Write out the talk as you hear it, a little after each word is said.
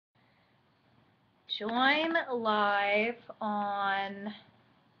Join live on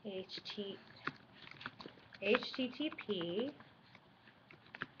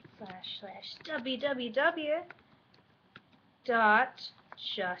http://www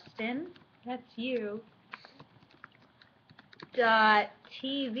Justin, that's you,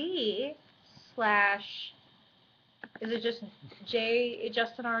 .tv/ is it just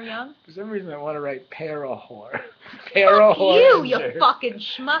Justin R. Young? For some reason I want to write Parahor. Fuck you fucking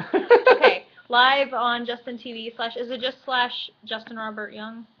schmuck. Okay, live on Justin TV / is it just / Justin Robert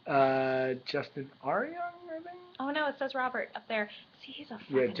Young? Justin R. Young, I think? Oh no, it says Robert up there. See, he's a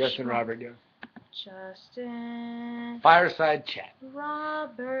fucking Yeah, Justin schmuck. Robert Young. Justin Fireside Chat.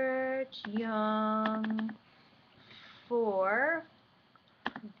 Robert Young for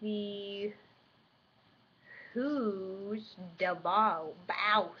the Who's the Boss?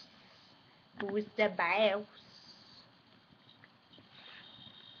 Who's the Boss?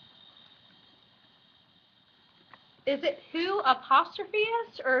 Is it who apostrophe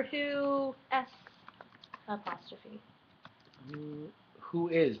S or who S apostrophe? Who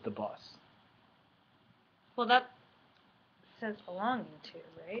is the boss? Well, that says belonging to,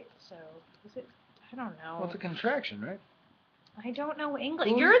 right? So, is it? I don't know. Well, it's a contraction, right? I don't know English.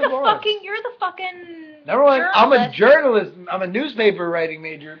 Who's You're the the boss? fucking Number one, journalist. I'm a journalist. I'm a newspaper writing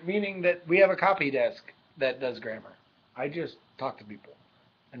major, meaning that we have a copy desk that does grammar. I just talk to people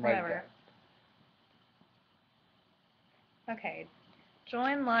and write it Whatever. down. Okay.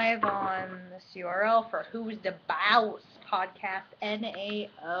 Join live on this URL for Who's the Boss podcast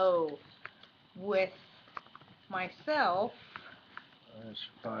NAO with myself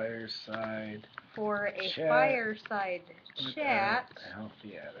Fireside for a chat fireside chat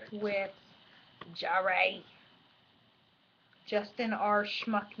healthy addict with Jerry, Justin R.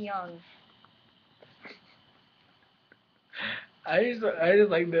 Schmuck Young. I just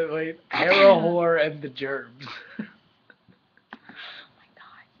like the like Parahor and the germs. Oh my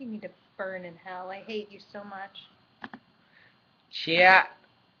God, you need to burn in hell. I hate you so much. Chat.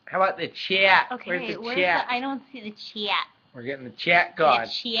 How about the chat? Okay, where's the chat? I don't see the chat. We're getting the chat going. The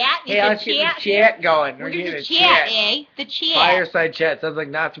chat? Hey, let's get the chat going. We're getting the chat, eh? The chat. Fireside chat. Sounds like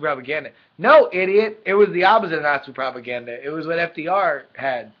Nazi propaganda. No, idiot. It was the opposite of Nazi propaganda. It was what FDR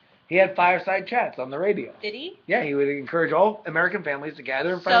had. He had fireside chats on the radio. Did he? Yeah, he would encourage all American families to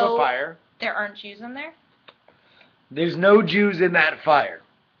gather in front of a fire. There aren't Jews in there? There's no Jews in that fire.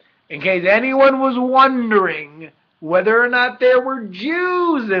 In case anyone was wondering whether or not there were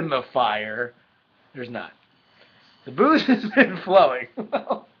Jews in the fire, there's not. The booze has been flowing.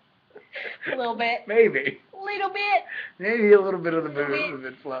 Well, a little bit. Maybe. A little bit. Maybe a little bit of the booze has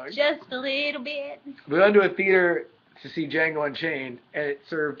been flowing. Just a little bit. We went to a theater to see Django Unchained, and it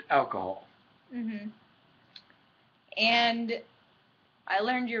served alcohol. Mm-hmm. And I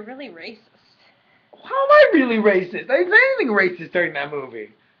learned you're really racist. How am I really racist? I didn't say anything racist during that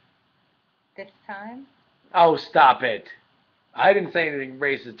movie. This time? Oh, stop it. I didn't say anything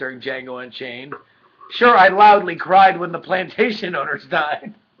racist during Django Unchained. Sure, I loudly cried when the plantation owners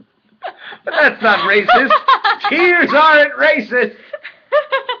died. But that's not racist. Tears aren't racist.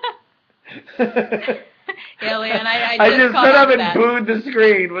 Yeah, Leon, I just stood up and booed the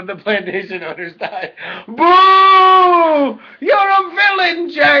screen when the plantation owners died. Boo! You're a villain,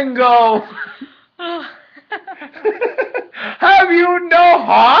 Django! Have you no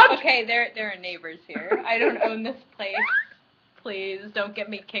heart? Okay, there are neighbors here. I don't own this place. Please don't get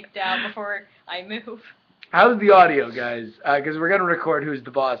me kicked out before I move. How's the audio, guys? Because we're going to record Who's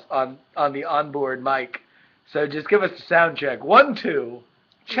the Boss on the onboard mic. So just give us a sound check. 1, 2.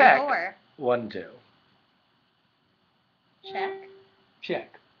 Check. 1, 2. Check.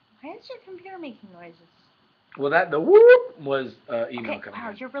 Check. Why is your computer making noises? Well, the whoop was email coming wow,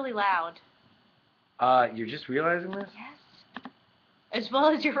 in. you're really loud. You're just realizing this? Yes. As well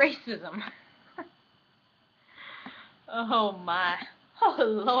as your racism. Oh my. Oh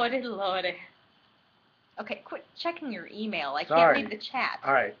lordy lordy. Okay, quit checking your email. I can't read the chat.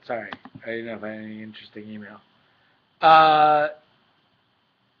 Alright, sorry. I didn't know if I had any interesting email.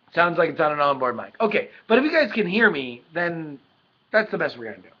 Sounds like it's on an onboard mic. Okay, but if you guys can hear me, then that's the best we're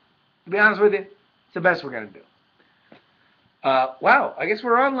going to do. To be honest with you, it's the best we're going to do. Wow, I guess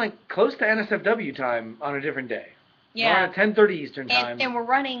we're on like close to NSFW time on a different day. Yeah. We're on at 10:30 Eastern time. And we're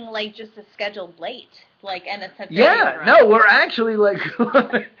running like just a scheduled late, like NSFW. Yeah, no, we're actually like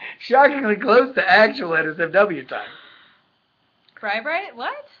shockingly close to actual NSFW time. Bri?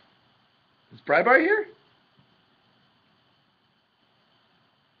 What? Is Bri here?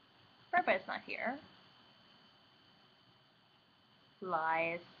 Bri's not here.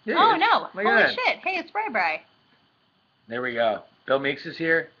 Lies. Yeah, oh no! Look Holy at that. shit! Hey, it's Bri. There we go. Bill Meeks is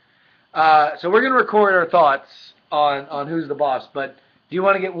here. So we're going to record our thoughts on Who's the Boss, but do you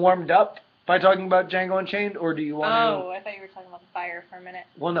want to get warmed up by talking about Django Unchained, or do you want to... Oh, I thought you were talking about the fire for a minute.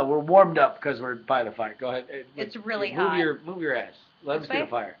 Well, no, we're warmed up because we're by the fire. Go ahead. It's really hot. Move your ass. Let us get a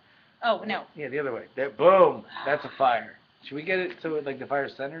fire. Oh, no. Yeah, the other way. There, boom. That's a fire. Should we get it so like the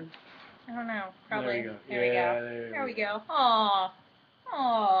fire's centered? I don't know. Probably. There we go. There we go. Aww.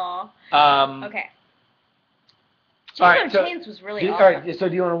 Aww. Okay. Django Unchained was really awesome. All right, so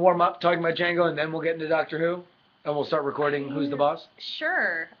do you want to warm up talking about Django, and then we'll get into Doctor Who? And we'll start recording Who's the Boss?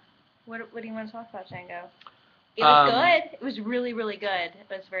 Sure. What do you want to talk about, Django? It was good. It was really, really good. It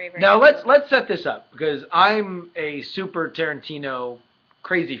was very, very now, good. let's set this up, because I'm a super Tarantino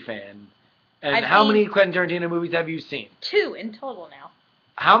crazy fan. And how many Quentin Tarantino movies have you seen? 2 in total now.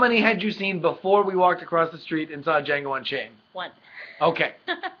 How many had you seen before we walked across the street and saw Django Unchained? 1. Okay.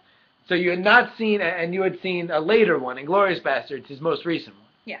 So you had not seen, and you had seen a later one, Inglourious Basterds, his most recent one.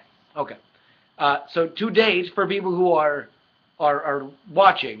 Yes. Okay. So to date, for people who are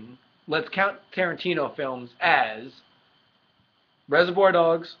watching, let's count Tarantino films as Reservoir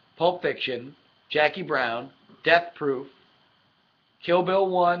Dogs, Pulp Fiction, Jackie Brown, Death Proof, Kill Bill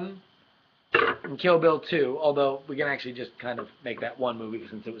 1, and Kill Bill 2, although we can actually just kind of make that one movie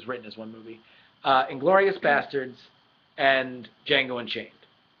since it was written as one movie. Inglourious Basterds and Django Unchained.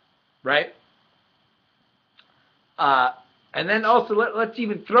 Right? And then also, let's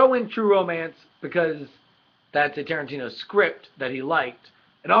even throw in True Romance, because that's a Tarantino script that he liked.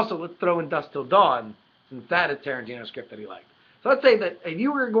 And also, let's throw in Dusk Till Dawn, since that is Tarantino script that he liked. So let's say that if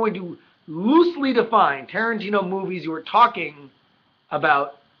you were going to loosely define Tarantino movies, you were talking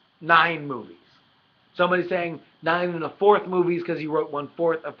about 9 movies. Somebody's saying 9 1/4 movies because he wrote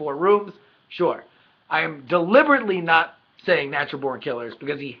 1/4 of 4 Rooms. Sure. I am deliberately not saying Natural Born Killers,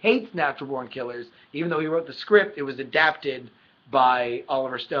 because he hates Natural Born Killers. Even though he wrote the script, it was adapted by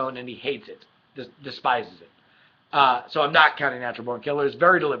Oliver Stone, and he hates it, despises it. So I'm not counting Natural Born Killers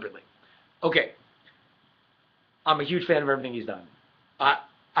very deliberately. Okay. I'm a huge fan of everything he's done. I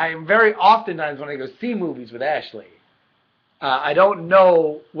am very oftentimes, when I go see movies with Ashley, I don't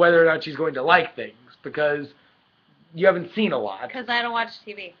know whether or not she's going to like things, because you haven't seen a lot. Because I don't watch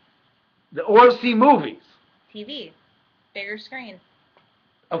TV. Or see movies. TV. Bigger screen.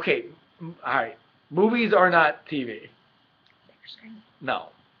 Okay, all right. Movies are not TV. Bigger screen. No.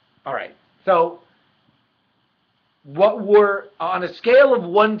 All right. So, what were, on a scale of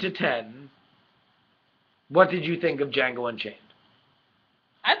 1 to 10, what did you think of Django Unchained?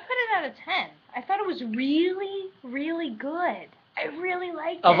 I put it out of 10. I thought it was really, really good. I really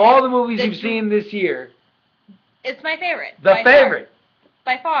liked it. Of all the movies you've seen this year, it's my favorite. The favorite?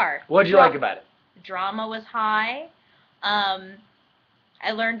 By far. What did you like about it? The drama was high.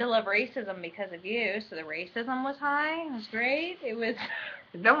 I learned to love racism because of you, so the racism was high. It was great. It was...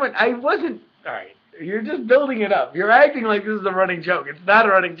 No, I wasn't... All right. You're just building it up. You're acting like this is a running joke. It's not a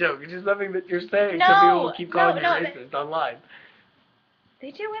running joke. It's just something that you're saying so people will keep calling you racist online. They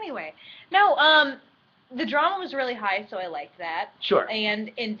do anyway. No, the drama was really high, so I liked that. Sure.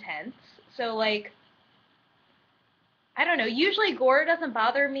 And intense. So, like, I don't know. Usually gore doesn't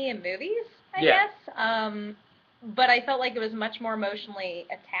bother me in movies, I guess. But I felt like it was much more emotionally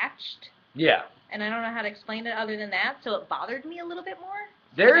attached. Yeah. And I don't know how to explain it other than that, so it bothered me a little bit more.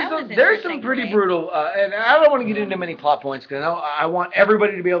 There's some pretty brutal, and I don't want to get into many plot points, because I want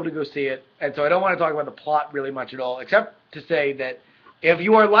everybody to be able to go see it, and so I don't want to talk about the plot really much at all, except to say that if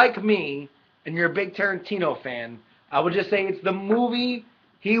you are like me, and you're a big Tarantino fan, I would just say it's the movie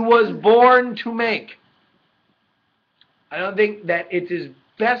he was born to make. I don't think that it's his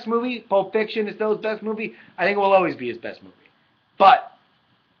best movie. Pulp Fiction is still his best movie. I think it will always be his best movie. But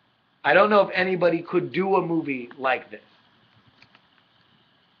I don't know if anybody could do a movie like this.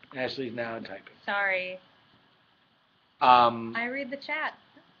 Ashley's now typing. Sorry. I read the chat.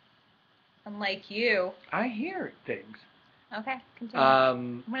 Unlike you. I hear things. Okay, continue.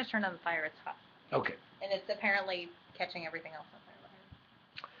 I'm going to turn on the fire. It's hot. Okay. And it's apparently catching everything else on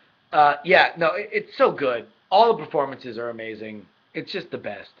fire. Yeah, no, it's so good. All the performances are amazing. It's just the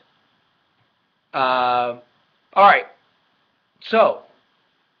best. All right. So,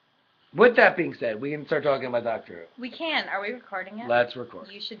 with that being said, we can start talking about Doctor Who. We can. Are we recording it? Let's record.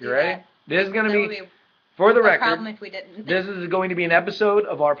 You should do you ready? That. This is going to be, for the record, problem if we didn't. This is going to be an episode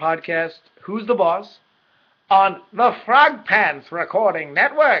of our podcast, Who's the Boss, on the Frog Pants Recording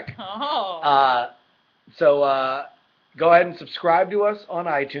Network. Oh. So, go ahead and subscribe to us on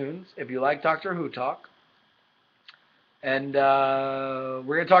iTunes if you like Doctor Who talk. And we're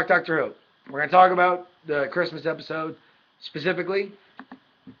going to talk Doctor Who. We're going to talk about the Christmas episode specifically.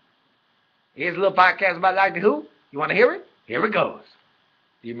 Here's a little podcast about Doctor Who. You want to hear it? Here it goes.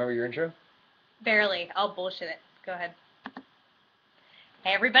 Do you remember your intro? Barely. I'll bullshit it. Go ahead.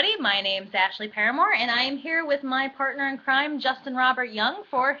 Hey everybody, my name's Ashley Paramore, and I am here with my partner in crime, Justin Robert Young,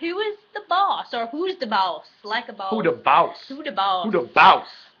 for Who is the Boss, or Who's the Boss, like a boss. Who the boss? Who the Boss. Who the boss?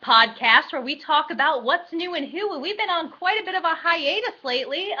 Podcast where we talk about what's new and who. We've been on quite a bit of a hiatus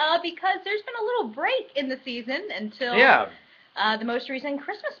lately because there's been a little break in the season until the most recent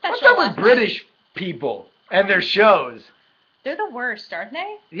Christmas special. What's up with British people and their shows? They're the worst, aren't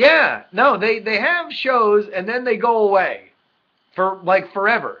they? Yeah. No, they have shows and then they go away for like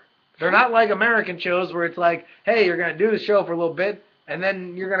forever. They're not like American shows where it's like, hey, you're going to do the show for a little bit and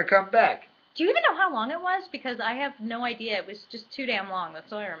then you're going to come back. Do you even know how long it was? Because I have no idea. It was just too damn long.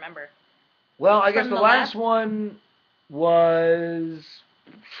 That's all I remember. Well, I guess the last one was...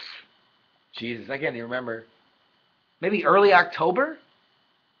 Jesus, I can't even remember. Maybe early October?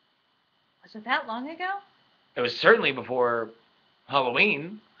 Was it that long ago? It was certainly before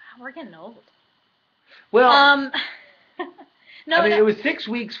Halloween. Wow, we're getting old. Well, no, I mean, it was 6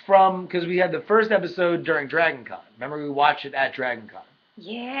 weeks from... Because we had the first episode during Dragon Con. Remember, we watched it at Dragon Con.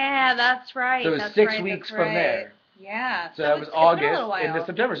 Yeah, that's right. So it was 6 weeks from there. Yeah. So that was August into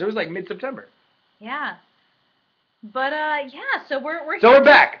September. So it was like mid-September. Yeah. But yeah. So we're we're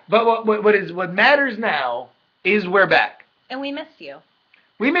back. But what matters now is we're back. And we missed you.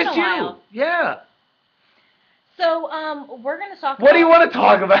 We missed you. Yeah. So we're gonna talk. What do you want to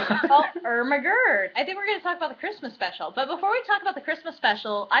talk about? Oh, my God. I think we're gonna talk about the Christmas special. But before we talk about the Christmas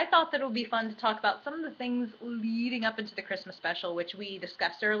special, I thought that it would be fun to talk about some of the things leading up into the Christmas special, which we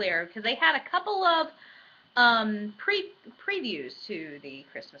discussed earlier, because they had a couple of previews to the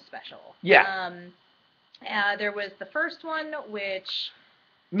Christmas special. Yeah. There was the first one, which...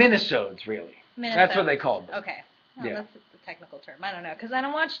 Minisodes, really. That's what they called them. Okay. Oh, yeah. That's the technical term. I don't know, because I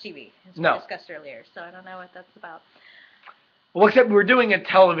don't watch TV, as we discussed earlier, so I don't know what that's about. Well, except we're doing a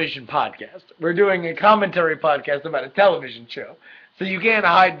television podcast. We're doing a commentary podcast about a television show. So you can't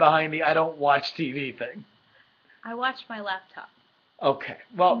hide behind the I don't watch TV thing. I watch my laptop. Okay.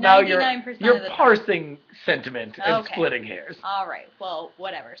 Well, now you're parsing sentiment and splitting hairs. All right. Well,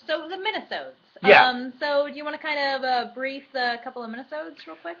 whatever. So the minisodes. Yeah. So do you want to kind of brief the couple of minisodes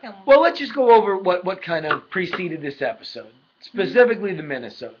real quick? Well, let's just go over what kind of preceded this episode, specifically the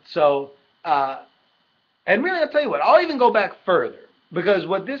minisode. So, and really, I'll tell you what, I'll even go back further, because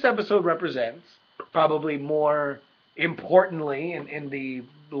what this episode represents, probably more importantly in the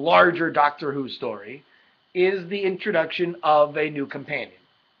larger Doctor Who story, is the introduction of a new companion.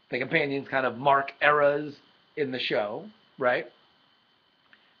 The companions kind of mark eras in the show, right?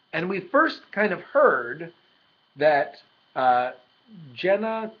 And we first kind of heard that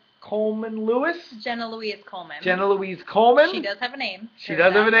Jenna Louise Coleman. She does have a name. She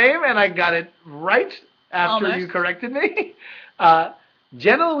does have a name, and I got it right after you corrected me.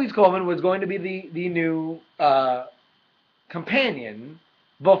 Jenna Louise Coleman was going to be the new companion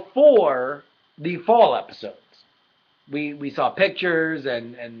before the fall episodes. We saw pictures,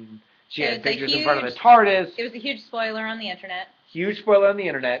 and she had pictures in front of the TARDIS. It was a huge spoiler on the internet. Huge spoiler on the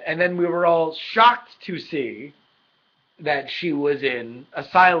internet. And then we were all shocked to see that she was in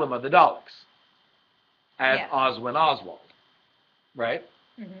Asylum of the Daleks as Oswin Oswald. Right?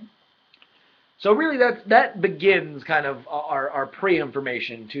 Mm-hmm. So really that begins kind of our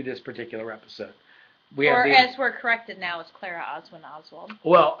pre-information to this particular episode. As we're corrected now, it's Clara Oswin Oswald.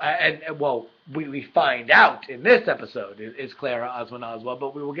 Well, we find out in this episode it's Clara Oswin Oswald,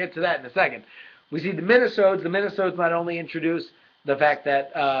 but we will get to that in a second. We see the minisodes. The minisodes not only introduce the fact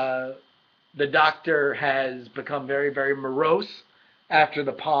that the Doctor has become very, very morose after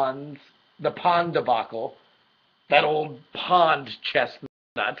the pond debacle, that old pond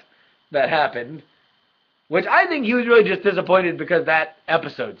chestnut that happened, which I think he was really just disappointed because that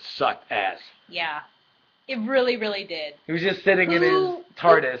episode sucked ass. Yeah. It really, really did. He was just sitting in his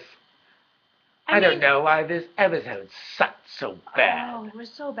TARDIS. I don't know why this episode sucked so bad. Oh, it was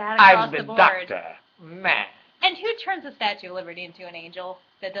so bad across the board. I'm the Doctor. Man. And who turns the Statue of Liberty into an angel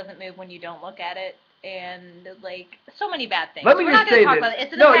that doesn't move when you don't look at it? And, like, so many bad things. Let me just say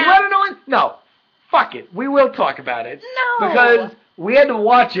this. No, you want to know it? No. Fuck it. We will talk about it. No. Because we had to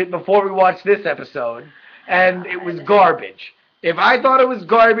watch it before we watched this episode, and it was garbage. If I thought it was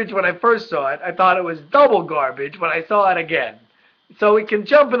garbage when I first saw it, I thought it was double garbage when I saw it again. So it can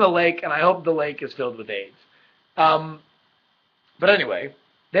jump in the lake, and I hope the lake is filled with AIDS. But anyway,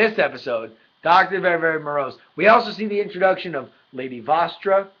 this episode, Doctor very, very morose. We also see the introduction of Lady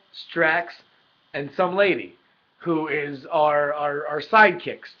Vostra, Strax, and some lady who is our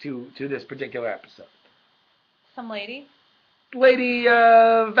sidekicks to this particular episode. Some lady? Lady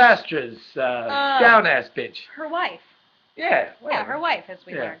Vastra's down-ass bitch. Her wife. Yeah. Yeah, her wife, as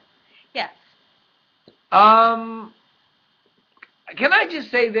we Yeah. learned. Yes. Can I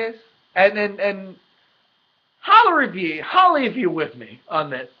just say this? And Holly, if you're with me on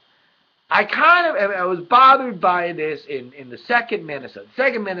this. I was bothered by this in the second minisode.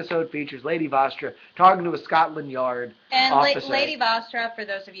 Second minisode features Lady Vostra talking to a Scotland Yard and officer. Lady Vostra, for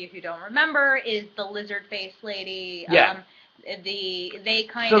those of you who don't remember, is the lizard-faced lady. Yeah. They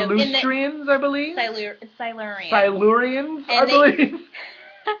kind of Silurians, I believe. Silurians, I believe.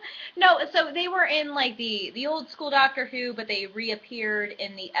 No, so they were in like the old school Doctor Who, but they reappeared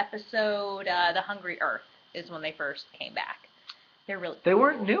in the episode The Hungry Earth is when they first came back. They're really They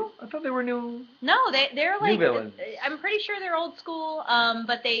weren't new? I thought they were new. No, they're like new villains. I'm pretty sure they're old school,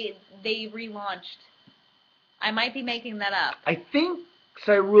 but they relaunched. I might be making that up. I think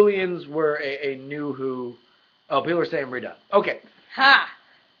Silurians were a new Who. Oh, people are saying we're done. Okay. Ha!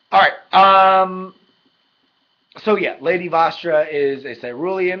 All right. So yeah, Lady Vostra is a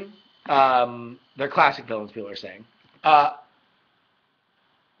Silurian. They're classic villains, people are saying.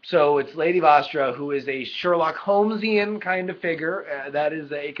 So it's Lady Vostra, who is a Sherlock Holmesian kind of figure. That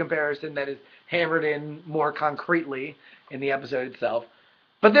is a comparison that is hammered in more concretely in the episode itself.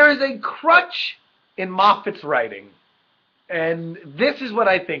 But there is a crutch in Moffat's writing, and this is what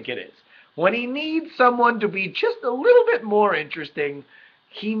I think it is. When he needs someone to be just a little bit more interesting,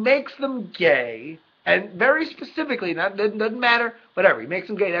 he makes them gay, and very specifically, doesn't matter, whatever, he makes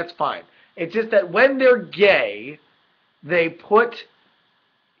them gay, that's fine. It's just that when they're gay,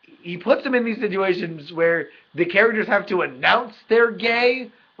 he puts them in these situations where the characters have to announce they're gay,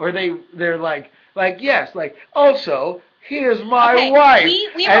 or they're like yes, like also here's my wife,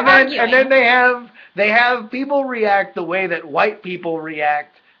 we were arguing. And then they have people react the way that white people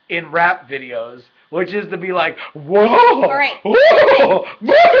react in rap videos, which is to be like, whoa, all right. whoa,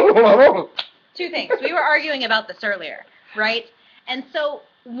 whoa. Two things. We were arguing about this earlier, right? And so,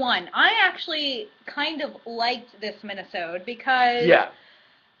 one, I actually kind of liked this minisode because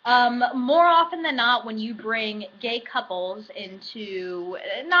more often than not, when you bring gay couples into,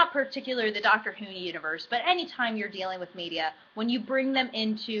 not particularly the Doctor Who universe, but anytime you're dealing with media, when you bring them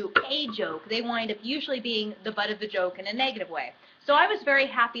into a joke, they wind up usually being the butt of the joke in a negative way. So I was very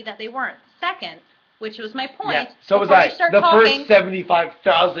happy that they weren't. Second, which was my point. Yeah, so was I. First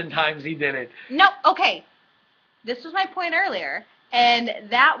 75,000 times he did it. No, okay. This was my point earlier, and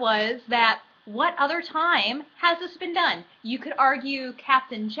that was that what other time has this been done? You could argue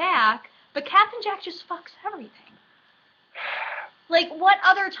Captain Jack, but Captain Jack just fucks everything. Like, what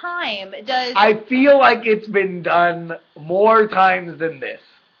other time does... I feel like it's been done more times than this.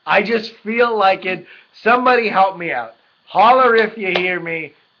 I just feel like it... Somebody help me out. Holler if you hear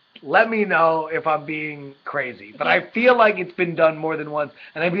me. Let me know if I'm being crazy. But I feel like it's been done more than once.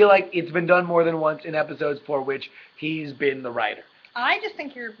 And I feel like it's been done more than once in episodes for which he's been the writer. I just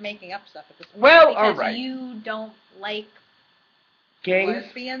think you're making up stuff at this point. Well, all right. Because you don't like gays?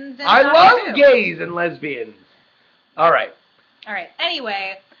 Lesbians and I love gays and lesbians. All right. All right.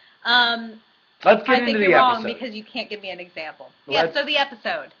 Anyway, let's get into the episode. I think you're wrong because you can't give me an example. So the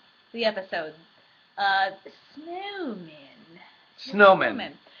episode.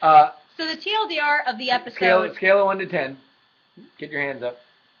 Snowmen. So the TLDR of the episode. Scale of 1 to 10. Get your hands up.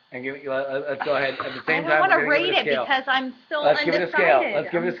 And let's go ahead at the same time. I don't want to rate it because I'm still undecided. Let's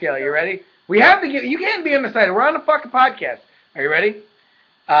give it a scale. You ready? We have to give. You can't be undecided. We're on a fucking podcast. Are you ready?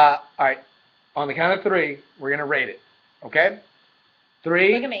 All right. On the count of 3, we're gonna rate it. Okay?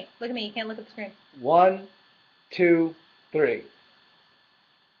 3. Look at me. You can't look at the screen. 1, 2, 3.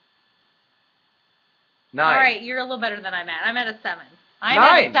 9. All right, you're a little better than I'm at. I'm at a 7. I'm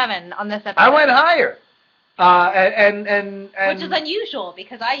 9. at a 7 on this episode. I went higher. And which is unusual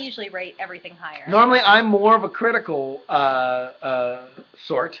because I usually rate everything higher. Normally, I'm more of a critical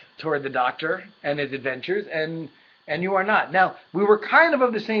sort toward the Doctor and his adventures, and you are not. Now, we were kind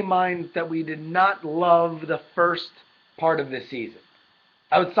of the same mind that we did not love the first part of this season.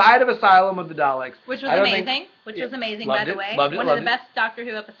 Outside of Asylum of the Daleks. Which was amazing. By the way. One of the best Doctor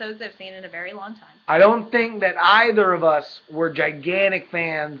Who episodes I've seen in a very long time. I don't think that either of us were gigantic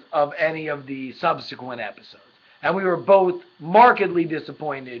fans of any of the subsequent episodes. And we were both markedly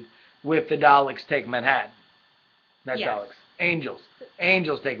disappointed with the Daleks Take Manhattan. Not Daleks. Angels.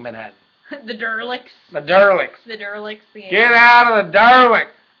 Angels Take Manhattan. The Derlicks. The Derlicks. The Derlicks. Get out of the Derlick!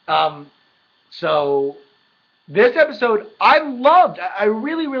 So... this episode, I loved. I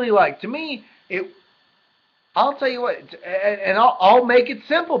really, really liked. To me, I'll tell you what, and I'll make it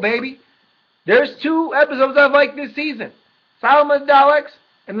simple, baby. There's 2 episodes I've liked this season. Asylum of the Daleks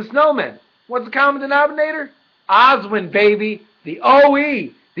and the Snowmen. What's the common denominator? Oswin, baby. The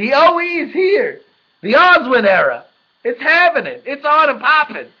OE. The OE is here. The Oswin era. It's having it. It's on and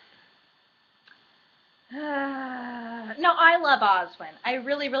popping. No, I love Oswin. I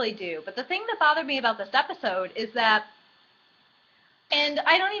really, really do. But the thing that bothered me about this episode is that, and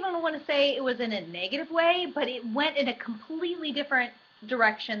I don't even want to say it was in a negative way, but it went in a completely different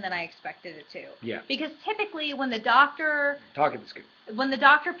direction than I expected it to. Yeah. Because typically when the doctor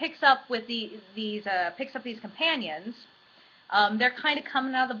picks up with these companions, they're kind of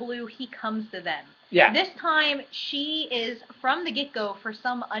coming out of the blue. He comes to them. Yeah. This time she is from the get-go, for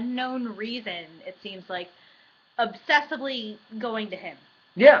some unknown reason, it seems like, obsessively going to him.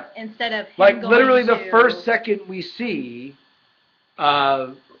 Yeah. Instead of him like going literally to... the first second we see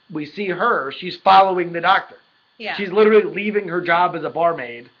her, she's following the doctor. Yeah. She's literally leaving her job as a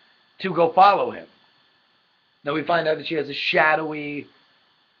barmaid to go follow him. Then we find out that she has a shadowy,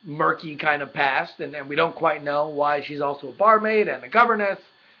 murky kind of past, and we don't quite know why she's also a barmaid and a governess.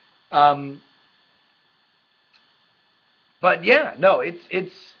 But yeah, no, it's.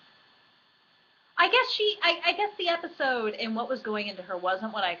 I guess the episode and what was going into her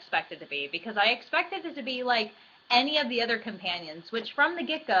wasn't what I expected it to be, because I expected it to be like any of the other companions, which from the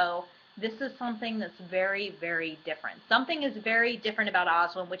get-go, this is something that's very, very different. Something is very different about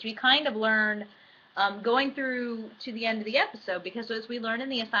Oswin, which we kind of learned going through to the end of the episode, because as we learned in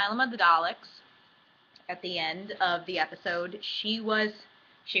the Asylum of the Daleks, at the end of the episode, she was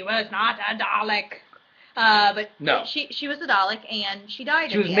not a Dalek. But no. She was a Dalek, and she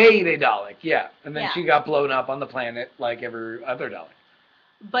died. She was made a Dalek, yeah. And then she got blown up on the planet like every other Dalek.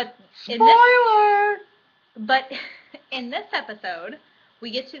 But Spoiler! But in this episode, we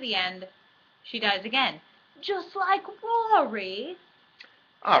get to the end, she dies again. Just like Rory.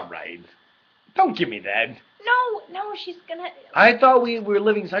 All right. Don't give me that. No, she's gonna... I thought we were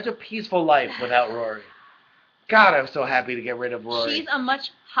living such a peaceful life without Rory. God, I'm so happy to get rid of Rory. She's a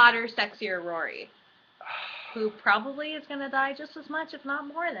much hotter, sexier Rory, who probably is going to die just as much, if not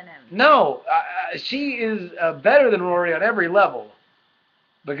more, than him. No, she is better than Rory on every level,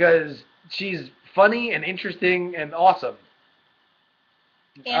 because she's funny and interesting and awesome.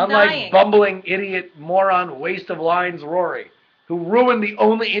 And unlike dying. Bumbling idiot moron waste of lines Rory, who ruined the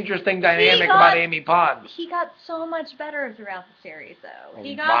only interesting dynamic about Amy Pond. He got so much better throughout the series, though. Oh,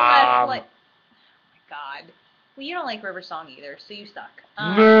 He got Mom. less like... Oh, my God. Well, you don't like River Song either, so you suck.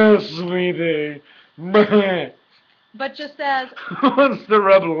 No, sweetie. But just as... What's the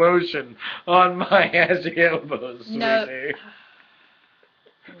rub lotion on my assy elbows, sweetie? No.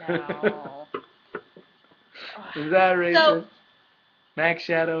 No. Is that racist? Max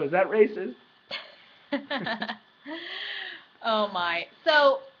Shadow, is that racist? Oh my.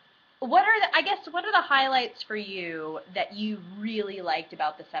 So, what are the highlights for you that you really liked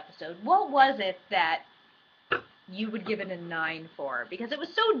about this episode? What was it that you would give it a 9 for? Because it was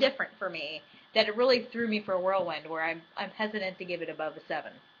so different for me that it really threw me for a whirlwind, where I'm hesitant to give it above a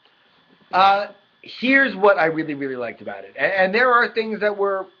 7. Here's what I really, really liked about it. And there are things that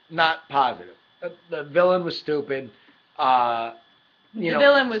were not positive. The villain was stupid. The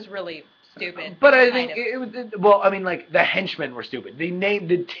villain was really stupid. But I think it was, well, I mean, like, the henchmen were stupid.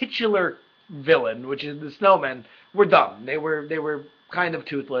 The titular villain, which is the Snowmen, were dumb. They were kind of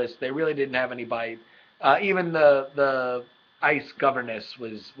toothless. They really didn't have any bite. Even the ice governess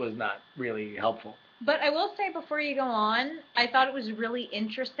was not really helpful. But I will say, before you go on, I thought it was really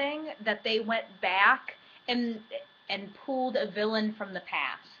interesting that they went back and pulled a villain from the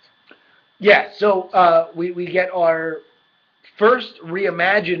past. Yeah, so we get our first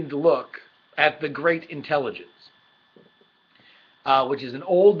reimagined look at the Great Intelligence, which is an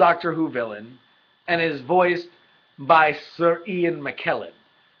old Doctor Who villain, and is voiced by Sir Ian McKellen,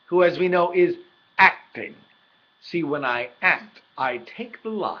 who, as we know, is acting. See, when I act, I take the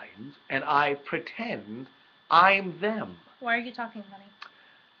lines and I pretend I'm them. Why are you talking funny?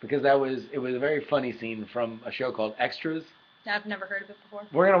 Because it was a very funny scene from a show called Extras. I've never heard of it before.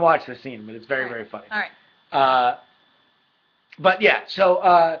 We're going to watch the scene, but it's very, very funny. All right. But yeah,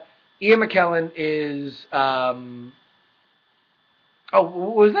 so Ian McKellen is...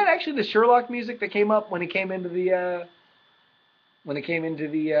 was that actually the Sherlock music that came up when he came into the house?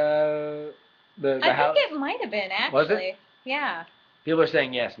 I think it might have been, actually. Was it? Yeah. People are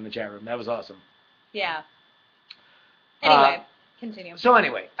saying yes in the chat room. That was awesome. Yeah. Anyway, continue. So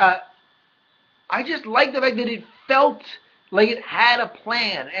anyway, I just like the fact that it felt like it had a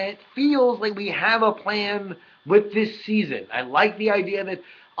plan, and it feels like we have a plan with this season. I like the idea that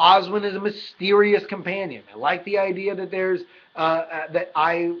Oswin is a mysterious companion. I like the idea that there's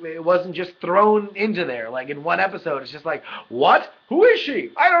it wasn't just thrown into there like in one episode. It's just like, what? Who is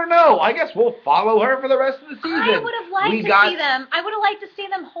she? I don't know. I guess we'll follow her for the rest of the season. I would have liked to see them. I would have liked to see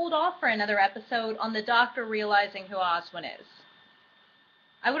them hold off for another episode on the Doctor realizing who Oswin is.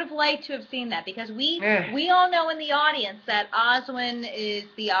 I would have liked to have seen that because we all know in the audience that Oswin is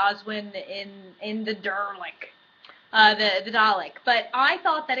the Oswin in the Derlick. The Dalek, but I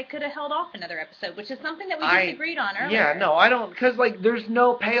thought that it could have held off another episode, which is something that we disagreed on earlier. Yeah, no, I don't, because, like, there's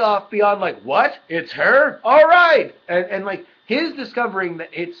no payoff beyond, like, what? It's her? All right! And like, his discovering that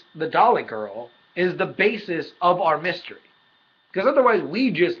it's the Dalek girl is the basis of our mystery. Because otherwise,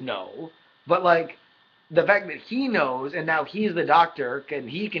 we just know, but, like, the fact that he knows, and now he's the Doctor, and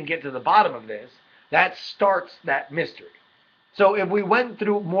he can get to the bottom of this, that starts that mystery. So if we went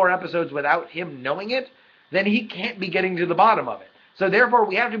through more episodes without him knowing it, then he can't be getting to the bottom of it. So therefore,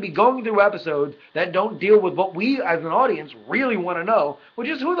 we have to be going through episodes that don't deal with what we, as an audience, really want to know, which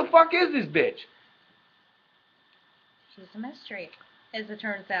is who the fuck is this bitch? She's a mystery, as it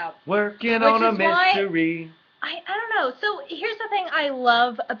turns out. Working on a mystery. I don't know. So here's the thing I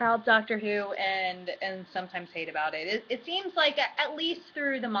love about Doctor Who and sometimes hate about it. It seems like, at least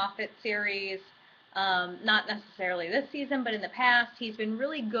through the Moffat series, not necessarily this season, but in the past, he's been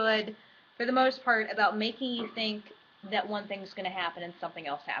really good for the most part, about making you think that one thing's going to happen and something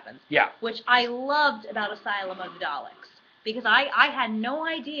else happens. Yeah. Which I loved about Asylum of the Daleks. Because I had no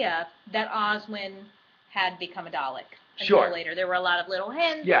idea that Oswin had become a Dalek until later. There were a lot of little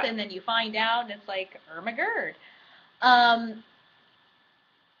hints, and then you find out, and it's like, oh my god.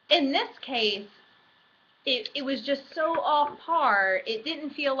 In this case, it was just so off par. It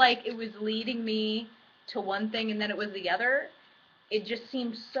didn't feel like it was leading me to one thing and then it was the other. It just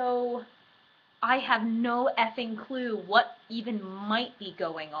seemed so... I have no effing clue what even might be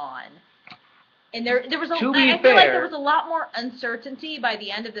going on. And there was I feel like there was a lot more uncertainty by the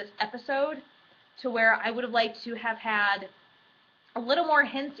end of this episode to where I would have liked to have had a little more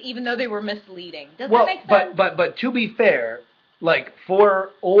hints, even though they were misleading. Does that make sense? But to be fair, like,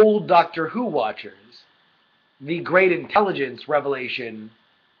 for old Doctor Who watchers, the Great Intelligence revelation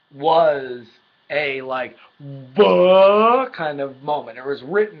was a, like, buh kind of moment. It was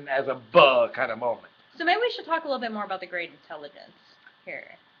written as a buh kind of moment. So maybe we should talk a little bit more about the Great Intelligence here.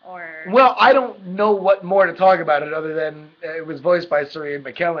 Well, I don't know what more to talk about it other than it was voiced by Sir Ian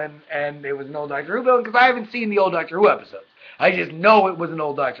McKellen and it was an old Doctor Who villain because I haven't seen the old Doctor Who episodes. I just know it was an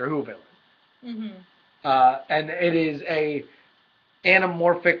old Doctor Who villain. Mm-hmm. And it is a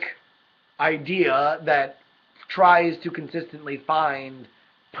anamorphic idea that tries to consistently find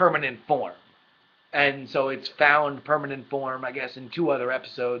permanent form. And so it's found permanent form, I guess, in 2 other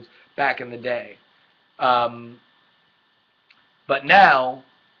episodes back in the day. But now,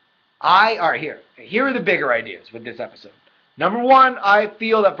 here are the bigger ideas with this episode. Number 1, I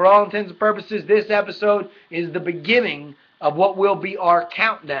feel that for all intents and purposes, this episode is the beginning of what will be our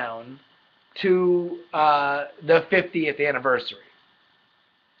countdown to the 50th anniversary.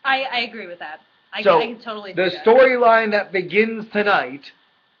 I agree with that. I can totally see that. The storyline that begins tonight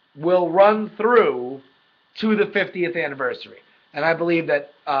will run through to the 50th anniversary. And I believe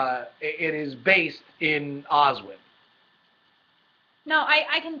that it is based in Oswin. No,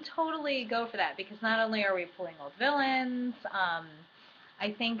 I can totally go for that, because not only are we pulling old villains,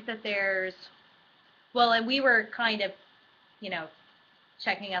 I think that there's... Well, and we were kind of,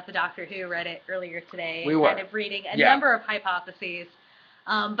 checking out the Doctor Who Reddit earlier today. We were. Kind of reading a number of hypotheses.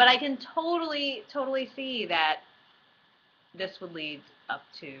 But I can totally see that this would lead up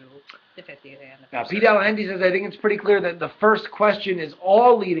to the 50th anniversary. Now, Pete Allenhendy says, I think it's pretty clear that the first question is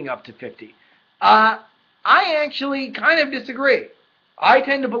all leading up to 50. I actually kind of disagree. I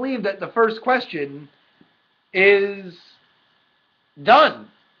tend to believe that the first question is done.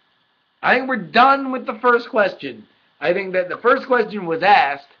 I think we're done with the first question. I think that the first question was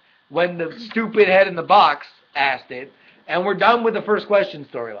asked when the stupid head in the box asked it, and we're done with the first question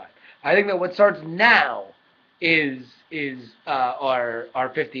storyline. I think that what starts now is our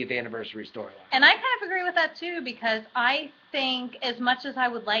 50th anniversary storyline. And I kind of agree with that too, because I think, as much as I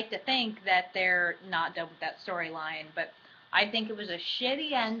would like to think that they're not done with that storyline, but I think it was a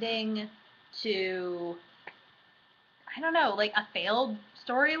shitty ending to, I don't know, like a failed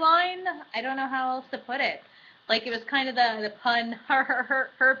storyline? I don't know how else to put it. Like, it was kind of the pun, herp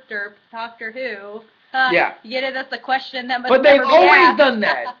derp, Doctor Who. Yeah. You get it? That's the question that must But never be they've always asked. done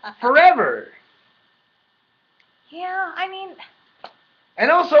that. Forever. Yeah, I mean...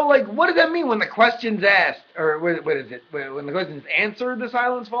 And also, like, what does that mean when the question's asked? Or what is it? When the question's answered, the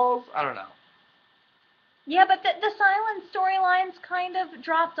silence falls? I don't know. Yeah, but the silent storylines kind of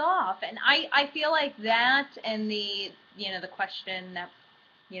dropped off, and I feel like that and the the question that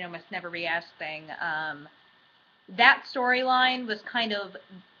must never be asked thing. That storyline was kind of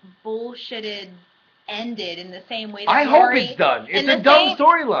bullshitted, ended in the same way that I hope it's done. It's a dumb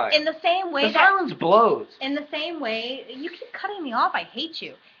storyline. In the same way the silence blows. In the same way, you keep cutting me off. I hate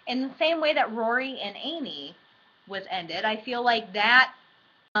you. In the same way that Rory and Amy was ended, I feel like that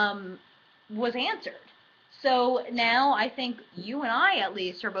was answered. So now I think you and I, at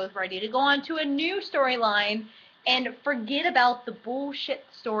least, are both ready to go on to a new storyline and forget about the bullshit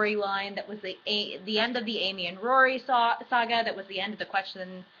storyline that was the end of the Amy and Rory saga, that was the end of the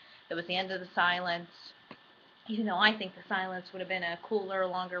question, that was the end of the silence. Even though I think the silence would have been a cooler,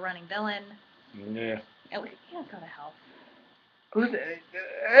 longer-running villain. Yeah. It can't go to hell.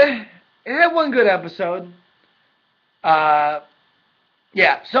 It had one good episode.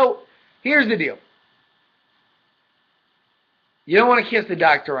 Yeah, so here's the deal. You don't want to kiss the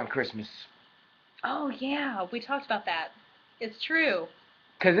doctor on Christmas. Oh, yeah, we talked about that. It's true.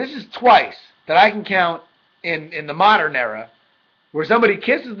 Because this is twice that I can count in the modern era where somebody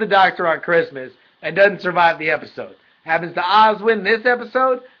kisses the doctor on Christmas and doesn't survive the episode. Happens to Oswin this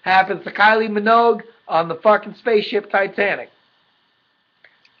episode. Happens to Kylie Minogue on the fucking spaceship Titanic.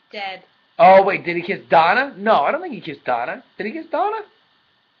 Dead. Oh, wait, did he kiss Donna? No, I don't think he kissed Donna. Did he kiss Donna?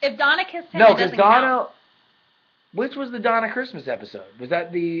 If Donna kissed him, no, it doesn't Donna, count. Which was the Donna Christmas episode? Was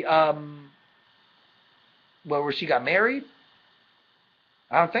that the, where she got married?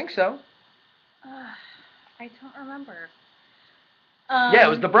 I don't think so. I don't remember. Yeah, it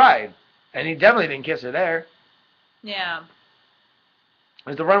was the bride. And he definitely didn't kiss her there. Yeah. It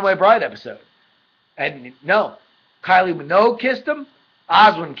was the Runaway Bride episode. And no, Kylie Minogue kissed him.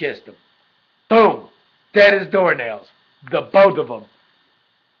 Oswin kissed him. Boom. Dead as doornails. The both of them.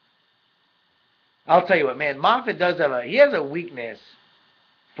 I'll tell you what, man. Moffat does have he has a weakness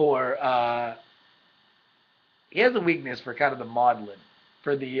for kind of the maudlin,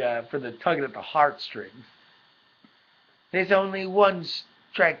 for the tugging at the heartstrings. There's only one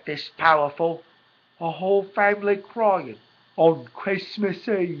strength this powerful. A whole family crying on Christmas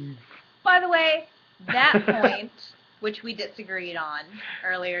Eve. By the way, that point, which we disagreed on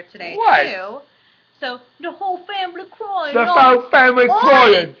earlier today, too. So, the whole family crying. The whole family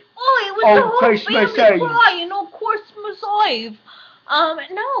crying. Oh, it was on the whole Christmas family Eve. crying on Christmas Eve.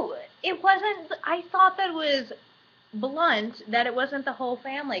 No, it wasn't. I thought that was blunt, that it wasn't the whole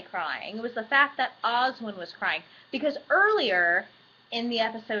family crying. It was the fact that Oswin was crying. Because earlier in the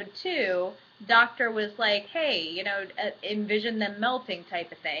episode 2, Doctor was like, hey, envision them melting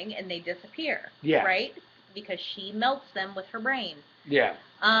type of thing, and they disappear. Yeah. Right? Because she melts them with her brain. Yeah.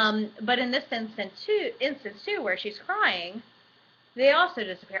 But in this instance too, where she's crying, they also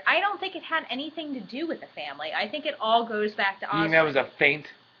disappear. I don't think it had anything to do with the family. I think it all goes back to Oswin. You think that was a feint?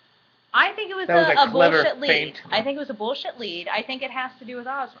 I think it was a bullshit lead. I think it was a bullshit lead. I think it has to do with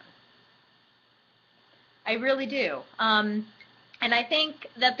Oswin. I really do. And I think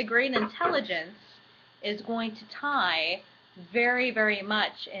that the great intelligence is going to tie very, very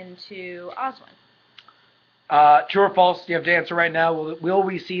much into Oswin. True or false? You have to answer right now. Will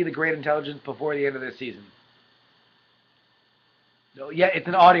we see the great intelligence before the end of this season? No, yeah, it's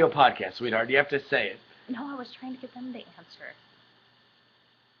an audio podcast, sweetheart. You have to say it. No, I was trying to get them to answer.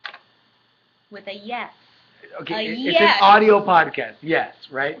 With a yes. Okay, it's an audio podcast. Yes,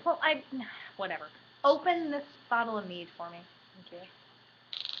 right? Well, whatever. Open this bottle of mead for me. Thank you.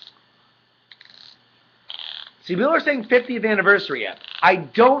 See, people are saying 50th anniversary app. I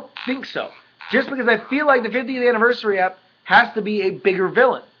don't think so. Just because I feel like the 50th anniversary app has to be a bigger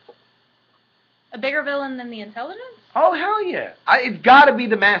villain. A bigger villain than the intelligence? Oh, hell yeah. It's got to be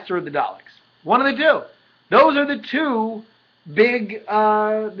the Master of the Daleks. One of the two. Those are the two big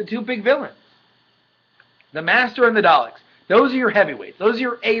villains. The Master and the Daleks. Those are your heavyweights. Those are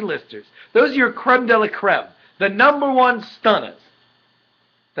your A-listers. Those are your creme de la creme. The number one stunners.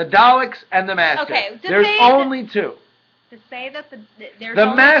 The Daleks and the Master. Okay, there's only two. To say that there's the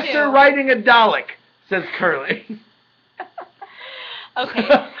only Master two. riding a Dalek, says Curly.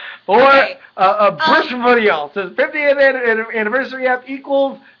 Okay. Or Bushmodiel says 50th anniversary app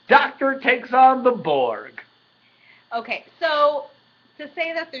equals Doctor takes on the Borg. Okay, so to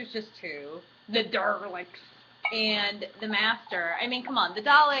say that there's just two, the Daleks and the Master. I mean, come on, the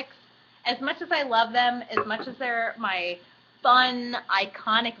Daleks. As much as I love them, as much as they're my fun,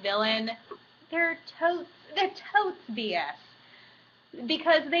 iconic villain, they're totes BS.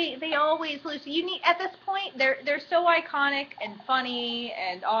 Because they always lose. At this point, they're so iconic and funny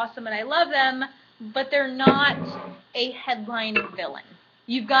and awesome, and I love them, but they're not a headlining villain.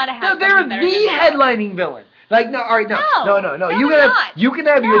 You've got to have No, something they're better than the headlining villain. Like, no, all right, no. No, You they're can not. you can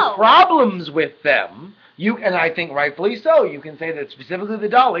have your No. problems with them. And I think rightfully so. You can say that specifically the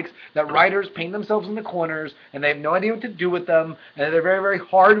Daleks, that writers paint themselves in the corners and they have no idea what to do with them, and they're very, very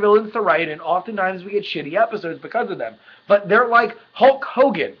hard villains to write, and oftentimes we get shitty episodes because of them. But they're like Hulk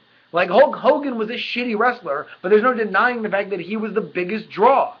Hogan. Like, Hulk Hogan was a shitty wrestler, but there's no denying the fact that he was the biggest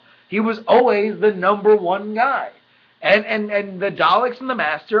draw. He was always the number one guy. And the Daleks and the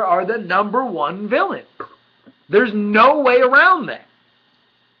Master are the number one villain. There's no way around that.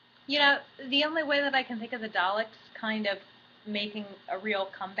 You know, the only way that I can think of the Daleks kind of making a real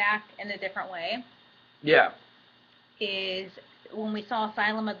comeback in a different way is when we saw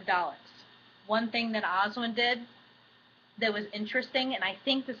Asylum of the Daleks. One thing that Oswin did that was interesting, and I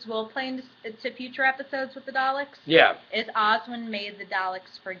think this will play into future episodes with the Daleks, is Oswin made the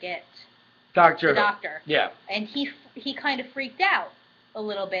Daleks forget the Doctor. Yeah. And he kind of freaked out a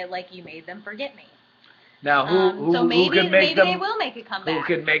little bit, like, you made them forget me. Now, who can make them? Maybe they will make a comeback. Who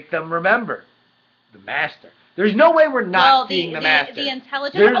can make them remember? The Master. There's no way we're not seeing the Master. The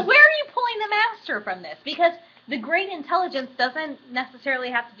intelligence. Where are you pulling the Master from this? Because the great intelligence doesn't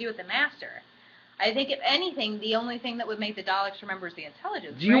necessarily have to do with the Master. I think, if anything, the only thing that would make the Daleks remember is the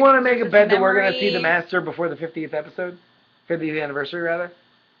intelligence. Do you want to make a bet that we're going to see the Master before the 50th episode? 50th anniversary, rather?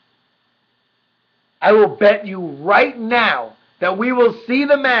 I will bet you right now that we will see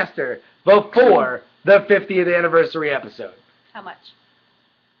the Master before the 50th anniversary episode. How much?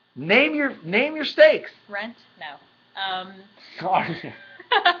 Name your stakes. Rent? No. I'm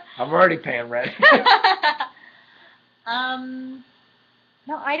already paying rent.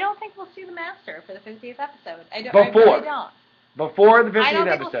 No, I don't think we'll see the Master for the 50th episode. I really don't. Before the 50th episode. I don't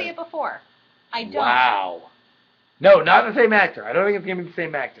think we'll see it before. I don't. Wow. No, not the same actor. I don't think it's going to be the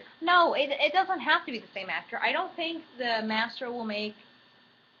same actor. No, it doesn't have to be the same actor. I don't think the Master will make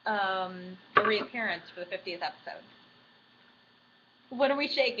a reappearance for the 50th episode. What are we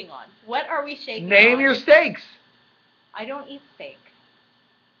shaking on? What are we shaking on? Name your stakes. I don't eat steak.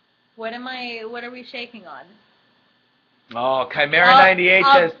 What are we shaking on? Oh, Chimera 98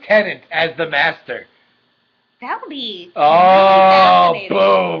 says Tennant as the Master. That would be really fascinating.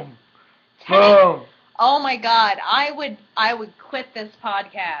 Boom. Tennant. Boom. Oh my God, I would quit this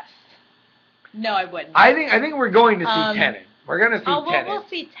podcast. No, I wouldn't. I think we're going to see Tennant. We're going to see Tennant. We'll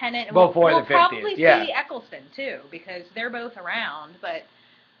see Tennant. Before the 50th. We'll probably see Eccleston too, because they're both around. But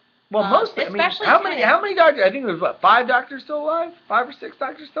especially how many doctors? I think there's 5 doctors still alive? 5 or 6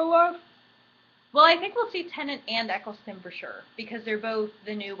 doctors still alive? Well, I think we'll see Tennant and Eccleston for sure, because they're both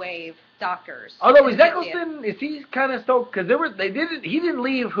the new wave doctors. Although is he kind of still, because he didn't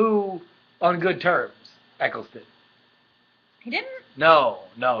leave Who on good terms, Eccleston. He didn't? No,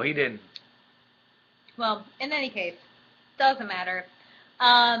 he didn't. Well, in any case, doesn't matter.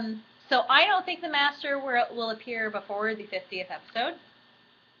 So I don't think the Master will appear before the 50th episode.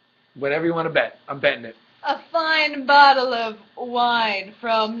 Whatever you want to bet. I'm betting it. A fine bottle of wine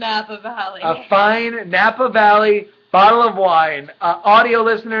from Napa Valley. A fine Napa Valley bottle of wine. Audio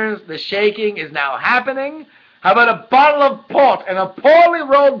listeners, the shaking is now happening. How about a bottle of port and a poorly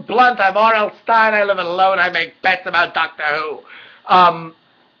rolled blunt? I'm R.L. Stein. I live alone. I make bets about Doctor Who.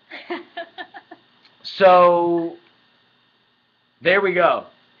 So, there we go.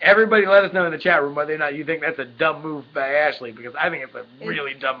 Everybody let us know in the chat room whether or not you think that's a dumb move by Ashley, because I think it's a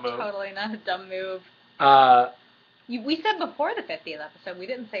really dumb move. Totally not a dumb move. We said before the 50th episode. We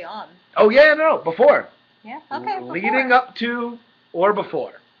didn't say on. Oh, yeah, no, before. Yeah, okay, before. Leading up to or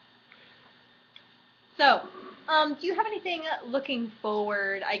before. So, do you have anything looking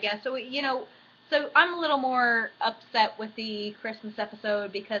forward, I guess? So, so I'm a little more upset with the Christmas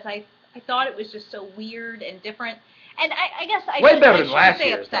episode because I thought it was just so weird and different. And I guess I way better than last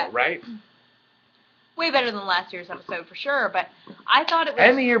year's, though, right? Way better than last year's episode, for sure, but I thought it was...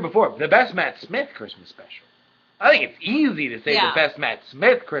 And the year before. The best Matt Smith Christmas special. I think it's easy to say the best Matt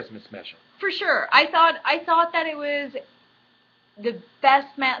Smith Christmas special. For sure. I thought that it was the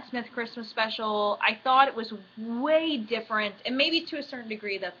best Matt Smith Christmas special. I thought it was way different, and maybe to a certain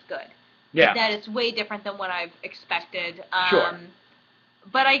degree that's good. Yeah. That it's way different than what I've expected. Sure.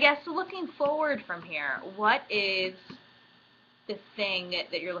 But I guess looking forward from here, what is the thing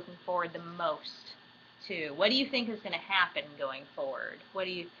that you're looking forward the most to? What do you think is going to happen going forward? What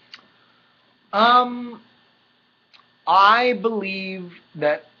do you... I believe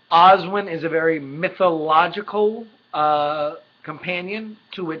that Oswin is a very mythological companion,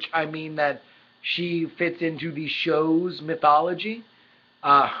 to which I mean that she fits into the show's mythology.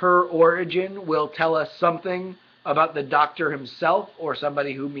 Her origin will tell us something about the Doctor himself or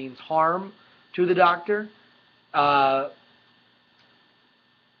somebody who means harm to the Doctor.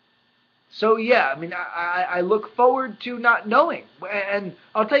 So yeah, I mean, I look forward to not knowing. And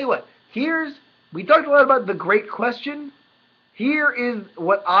I'll tell you what. We talked a lot about the great question. Here is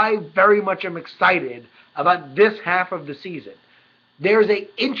what I very much am excited about this half of the season. There's a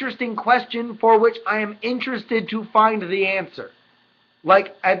interesting question for which I am interested to find the answer.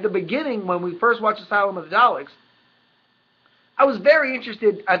 Like at the beginning, when we first watched Asylum of the Daleks, I was very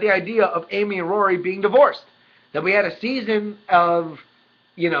interested at the idea of Amy and Rory being divorced. That we had a season of,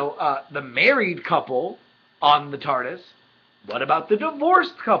 the married couple on the TARDIS. What about the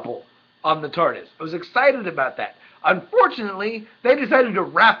divorced couple on the TARDIS? I was excited about that. Unfortunately, they decided to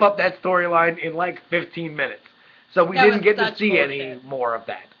wrap up that storyline in like 15 minutes. So we didn't get to see any more of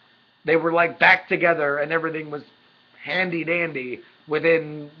that. They were like back together and everything was handy dandy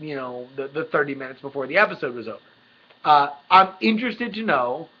within, the 30 minutes before the episode was over. I'm interested to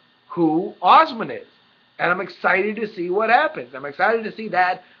know who Osmond is. And I'm excited to see what happens. I'm excited to see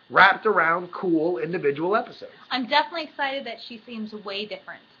that wrapped around cool individual episodes. I'm definitely excited that she seems way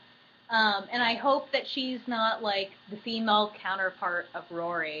different. And I hope that she's not like the female counterpart of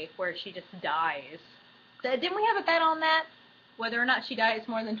Rory, where she just dies. Didn't we have a bet on that? Whether or not she dies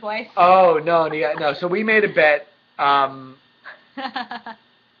more than twice? Oh, no. So we made a bet.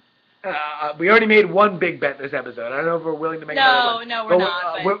 We already made one big bet this episode. I don't know if we're willing to make another one. No, we're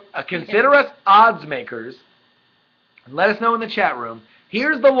not. Consider us odds makers. Let us know in the chat room.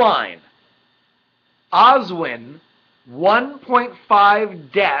 Here's the line. Oswin,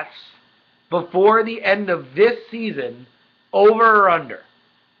 1.5 deaths before the end of this season, over or under?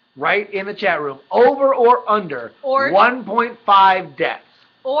 Right in the chat room. Over or under 1.5 deaths.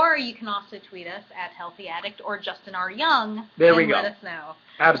 Or you can also tweet us at Healthy Addict or Justin R. Young. There we go. Let us know.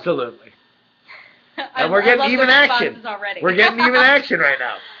 Absolutely. And we're getting even action. We're getting even action right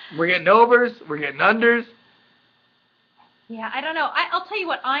now. We're getting overs. We're getting unders. Yeah, I don't know. I'll tell you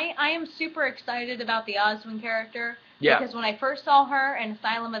what. I am super excited about the Oswin character. Yeah. Because when I first saw her in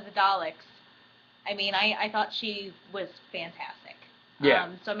Asylum of the Daleks, I mean, I thought she was fantastic. Yeah.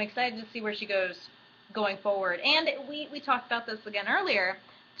 So I'm excited to see where she goes going forward. And we talked about this again earlier,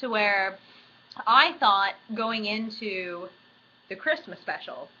 to where I thought going into the Christmas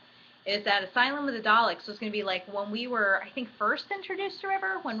special is that Asylum of the Daleks was going to be like when we were, I think, first introduced to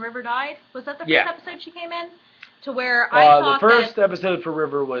River, when River died. Was that the first episode she came in? To where I thought the first episode for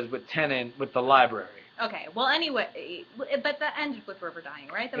River was with Tennant with the library. Okay, well, anyway, but that ended with River dying,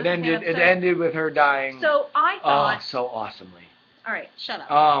 right? It ended with her dying. So I thought... Oh, so awesomely. All right, shut up.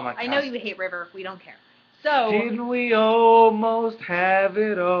 Oh, my God. I know you hate River. We don't care. So... Didn't we almost have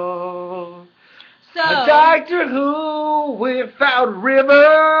it all? So... A Doctor Who without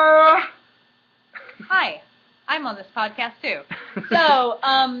River. Hi, I'm on this podcast, too. So,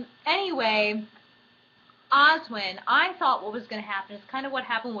 anyway... Oswin, I thought what was going to happen is kind of what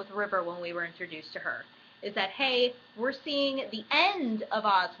happened with River when we were introduced to her. Is that, hey, we're seeing the end of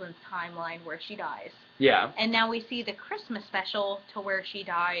Oswin's timeline where she dies. Yeah. And now we see the Christmas special to where she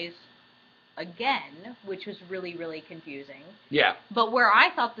dies again, which was really, really confusing. Yeah. But where I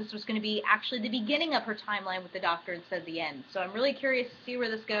thought this was going to be actually the beginning of her timeline with the Doctor instead of the end. So I'm really curious to see where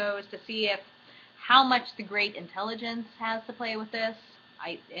this goes, to see how much the Great Intelligence has to play with this.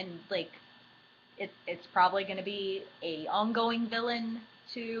 It's probably going to be a ongoing villain,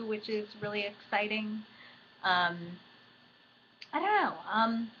 too, which is really exciting. I don't know.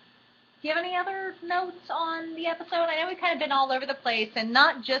 Do you have any other notes on the episode? I know we've kind of been all over the place, and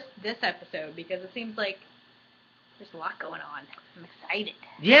not just this episode, because it seems like there's a lot going on. I'm excited.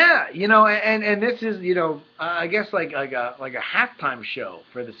 Yeah, and this is, I guess like a halftime show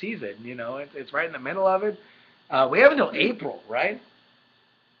for the season. It's right in the middle of it. We have until April, right?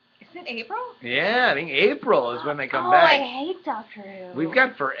 Isn't it April? Yeah, I think April is when they come back. Oh, I hate Doctor Who. We've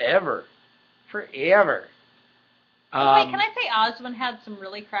got forever. Forever. Wait, can I say Oswin had some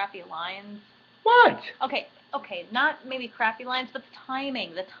really crappy lines? What? Okay, not maybe crappy lines, but the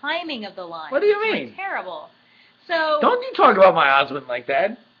timing of the lines. What do you mean? Was terrible. So... Don't you talk about my Oswin like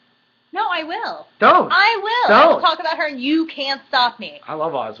that. No, I will. Don't. I will. Don't. I will talk about her and you can't stop me. I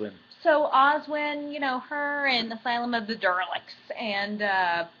love Oswin. So Oswin, her and Asylum of the Daleks and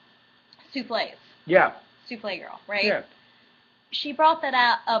Soufflés. Yeah. Soufflé girl, right? Yeah. She brought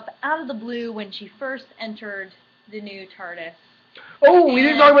that up out of the blue when she first entered the new TARDIS. Oh, we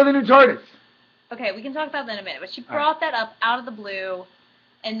didn't talk about the new TARDIS. Okay, we can talk about that in a minute. But she brought that up out of the blue,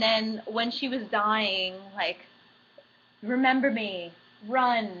 and then when she was dying, like, remember me,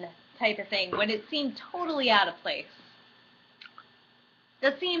 run, type of thing, when it seemed totally out of place.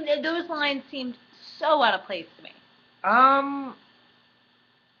 Those lines seemed so out of place to me. I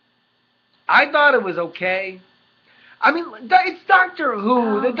thought it was okay. I mean, it's Doctor Who.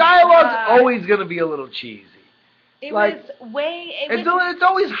 Oh The my dialogue's God. always going to be a little cheesy. It Like, was way. It's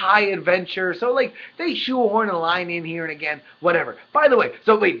always high adventure, so like they shoehorn a line in here and again, whatever. By the way,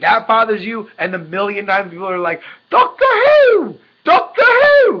 so wait, that bothers you, and the million times people are like, Doctor Who, Doctor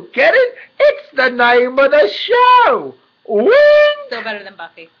Who, get it? It's the name of the show. Wink. Still better than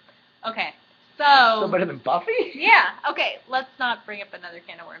Buffy. Okay, so. Still better than Buffy? Yeah. Okay, let's not bring up another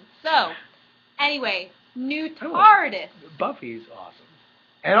can of worms. So, anyway, new TARDIS. Buffy's awesome,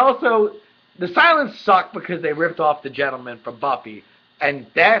 and also. The Silence sucked because they ripped off the gentleman from Buffy, and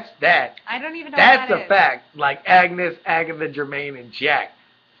that's that. I don't even know that's what that a is. fact. Like Agnes, Agatha, Germaine, and Jack.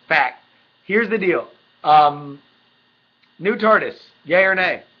 Fact. Here's the deal. New TARDIS, yay or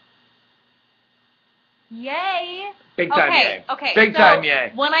nay? Yay. Big time yay. Okay. Big time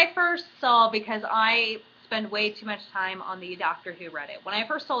yay. When I first saw, because I spend way too much time on the Doctor Who Reddit, when I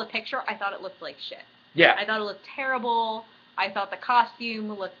first saw the picture, I thought it looked like shit. Yeah. I thought it looked terrible. I thought the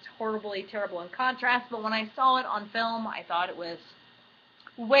costume looked horribly terrible in contrast, but when I saw it on film, I thought it was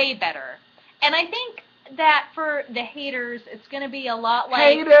way better. And I think that for the haters, it's going to be a lot like...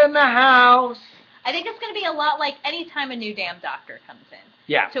 Hater in the house. I think it's going to be a lot like any time a new damn Doctor comes in.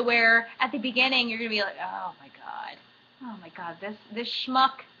 Yeah. To where, at the beginning, you're going to be like, oh my god, this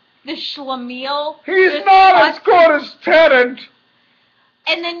schmuck, this schlemiel... He's not a Scottish tenant!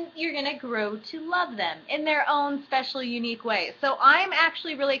 And then you're going to grow to love them in their own special, unique way. So I'm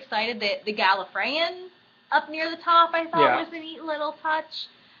actually really excited that the Gallifreyan up near the top I thought was a neat little touch.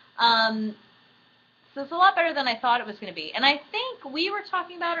 So it's a lot better than I thought it was going to be. And I think we were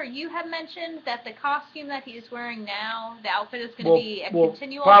talking about, or you had mentioned, that the costume that he's wearing now, the outfit is going to be a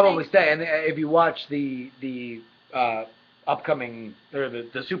continual probably thing. stay. And if you watch the upcoming, or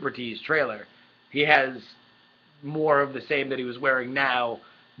the Super Tease trailer, he has... more of the same that he was wearing now,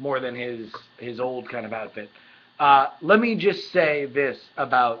 more than his old kind of outfit. Let me just say this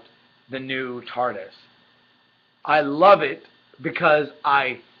about the new TARDIS. I love it because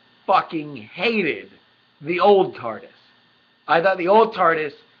I fucking hated the old TARDIS. I thought the old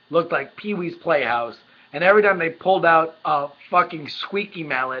TARDIS looked like Pee-wee's Playhouse, and every time they pulled out a fucking squeaky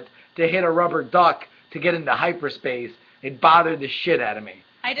mallet to hit a rubber duck to get into hyperspace, it bothered the shit out of me.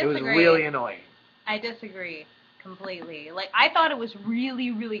 I disagree. It was really annoying. I disagree completely. Like, I thought it was really,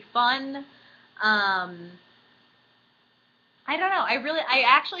 really fun. I don't know. I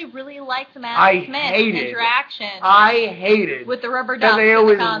actually really liked Matt Smith's interaction. I hated with the rubber duck. They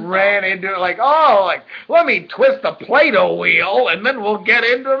always ran into it like, let me twist the Play-Doh wheel and then we'll get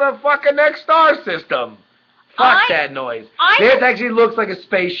into the fucking next star system. Fuck that noise. This actually looks like a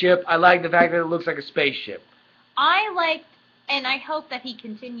spaceship. I like the fact that it looks like a spaceship. I liked, and I hope that he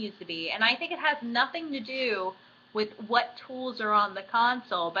continues to be, and I think it has nothing to do with what tools are on the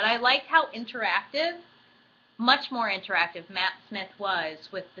console, but I liked how interactive, much more interactive, Matt Smith was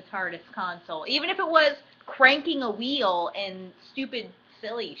with the TARDIS console. Even if it was cranking a wheel and stupid,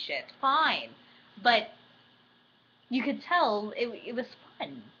 silly shit, fine. But you could tell it was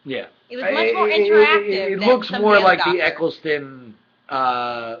fun. Yeah. It was much more interactive. It looks more like the Eccleston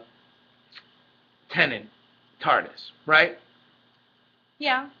Tennant TARDIS, right?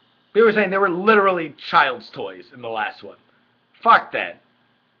 Yeah. They were saying they were literally child's toys in the last one. Fuck that.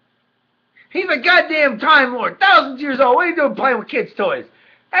 He's a goddamn Time Lord, thousands of years old. What are you doing playing with kids' toys?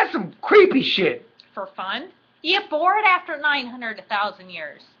 That's some creepy shit. For fun? You get bored after 900, 1,000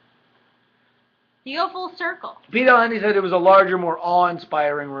 years. You go full circle. Pete L. said it was a larger, more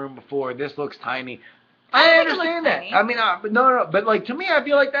awe-inspiring room before. This looks tiny. I understand that. I mean, no. But, like, to me, I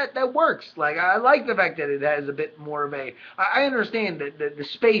feel like that works. Like, I like the fact that it has a bit more of a... I understand that the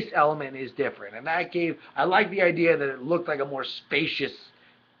space element is different. And I like the idea that it looked like a more spacious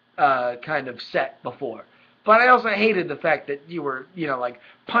kind of set before. But I also hated the fact that you were, like,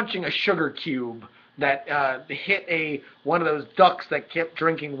 punching a sugar cube that hit one of those ducks that kept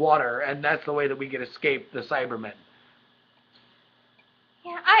drinking water, and that's the way that we could escape the Cybermen.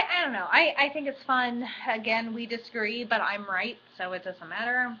 Yeah, I don't know. I think it's fun. Again, we disagree, but I'm right, so it doesn't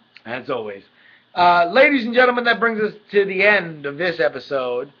matter. As always. Ladies and gentlemen, that brings us to the end of this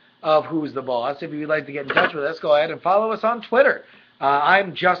episode of Who's the Boss. If you'd like to get in touch with us, go ahead and follow us on Twitter.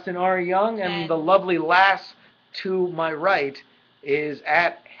 I'm Justin R. Young, and the lovely lass to my right is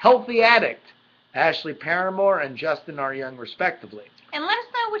at Healthy Addict, Ashley Paramore and Justin R. Young, respectively. And let us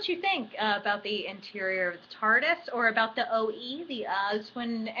know what you think about the interior of the TARDIS, or about the OE, the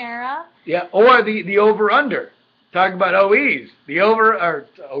Oswin era. Yeah, or the over-under. Talk about OEs. The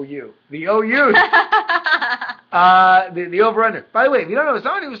OU. The OUs. the over-under. By the way, if you don't know,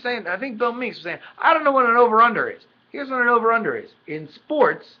 somebody was saying, I think Bill Meeks was saying, I don't know what an over-under is. Here's what an over-under is. In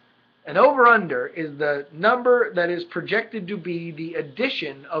sports, An over-under is the number that is projected to be the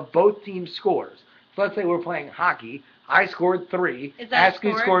addition of both teams' scores. So let's say we're playing hockey. I scored 3. Is that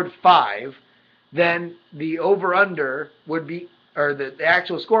Ashley score? scored 5. Then the over-under would be, or the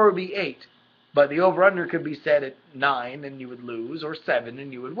actual score would be 8. But the over-under could be set at 9 and you would lose, or 7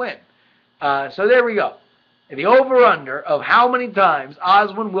 and you would win. So there we go. The over-under of how many times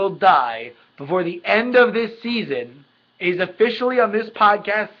Oswin will die before the end of this season is officially on this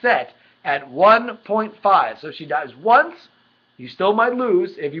podcast set at 1.5. So if she dies once, you still might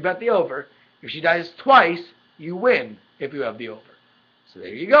lose if you bet the over. If she dies twice, you win if you have the over. So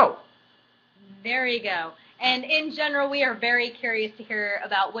there you go. There you go. And in general, we are very curious to hear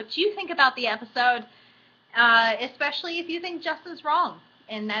about what you think about the episode, especially if you think Justin's wrong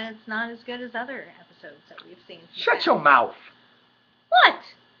and that it's not as good as other episodes that we've seen. Shut your mouth. What?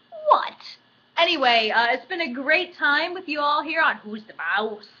 What? Anyway, it's been a great time with you all here on Who's the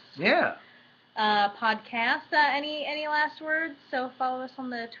Mouse? Yeah. Podcast. Any last words? So follow us on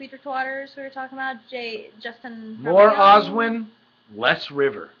the Tweeter Twatters we were talking about. Justin. More Oswin, less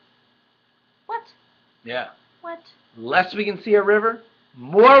River. What? Yeah. What? Less we can see of River,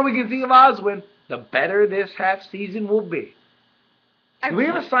 more we can see of Oswin, the better this half season will be. Do we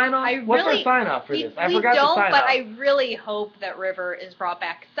have a sign-off? What's our sign-off for this? I forgot the sign-off. But I really hope that River is brought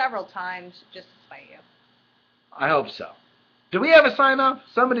back several times just to spite you. I hope so. Do we have a sign-off?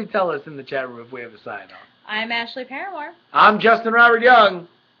 Somebody tell us in the chat room if we have a sign-off. I'm Ashley Paramore. I'm Justin Robert Young.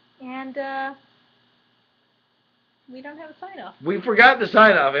 And, we don't have a sign-off. We forgot the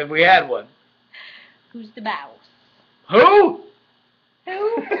sign-off if we had one. Who's the mouse? Who?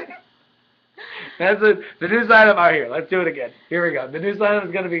 Who? That's the new sign-off out here. Let's do it again. Here we go. The new sign-off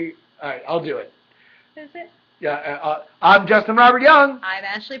is going to be... All right, I'll do it. Is it? Yeah, I'm Justin Robert Young. I'm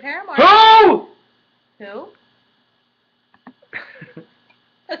Ashley Paramore. Who? Who?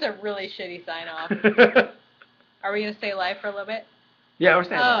 That's a really shitty sign-off. Are we going to stay live for a little bit? Yeah, we're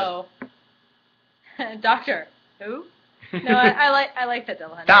staying live. Oh. Doctor. Who? No, I like that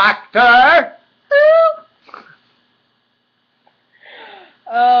double. Doctor! Who?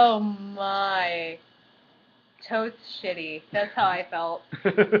 Oh my. Totes shitty. That's how I felt.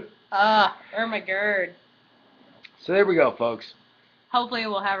 Oh my god. So there we go, folks. Hopefully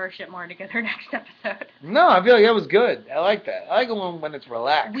we'll have our shit more together next episode. No, I feel like that was good. I like that. I like it when it's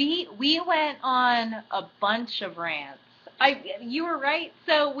relaxed. We went on a bunch of rants. You were right.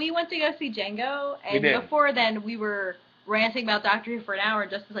 So we went to go see Django, and before then we were ranting about Doctor Who for an hour.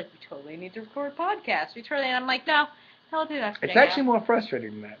 Justin's like, we totally need to record a podcast. And I'm like, no, I'll do that for It's Django. actually more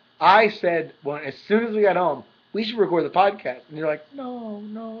frustrating than that. I said, well, as soon as we got home, we should record the podcast. And you're like, no.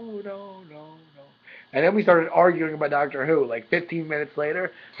 And then we started arguing about Doctor Who like 15 minutes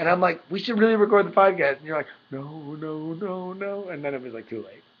later. And I'm like, we should really record the podcast. And you're like, no. And then it was like too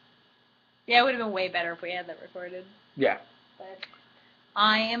late. Yeah, it would have been way better if we had that recorded. Yeah. But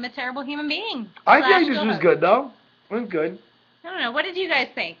I am a terrible human being. I think this was good, though. It was good. I don't know. What did you guys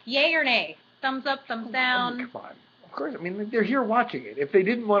think? Yay or nay? Thumbs up, thumbs down? Come on. Of course. I mean, they're here watching it. If they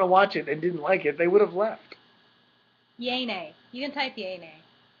didn't want to watch it and didn't like it, they would have left. Yay, nay. You can type yay, nay.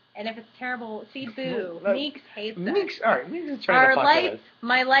 And if it's terrible, see boo. Meeks hates us. Meeks, all right. Meeks is trying to fuck with us.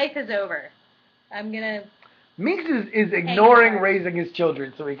 My life is over. I'm going to... Meeks is ignoring raising his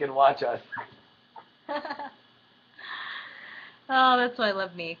children so he can watch us. Oh, that's why I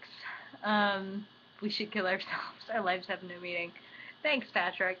love Meeks. We should kill ourselves. Our lives have no meaning. Thanks,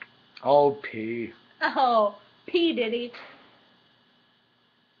 Patrick. Oh, P. Oh, P. Diddy.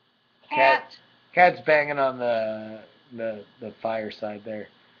 Cat. Cat's banging on the fireside there.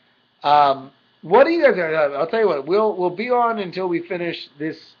 What do you guys? I'll tell you what. We'll be on until we finish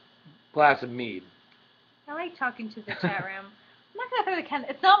this glass of mead. I like talking to the chat room. I'm not gonna throw the cat.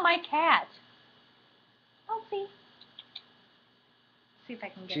 It's not my cat. I'll see. See if I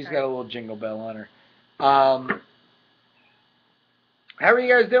can get She's her. got a little jingle bell on her. How are you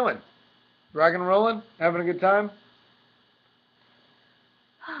guys doing? Rocking and rolling? Having a good time?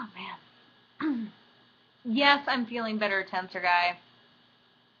 Oh man. Yes, I'm feeling better, Tensor Guy.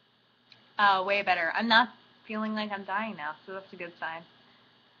 Way better. I'm not feeling like I'm dying now, so that's a good sign.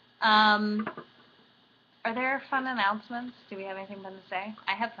 Are there fun announcements? Do we have anything fun to say?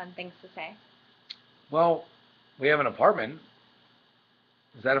 I have fun things to say. Well, we have an apartment.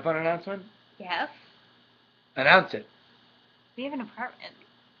 Is that a fun announcement? Yes. Announce it. We have an apartment.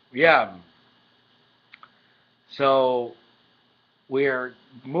 Yeah. So, we're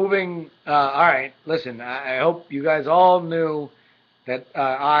moving. All right, listen, I hope you guys all knew that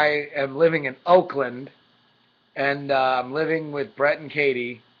I am living in Oakland, and I'm living with Brett and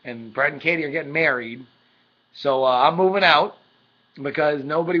Katie, and Brett and Katie are getting married. So I'm moving out, because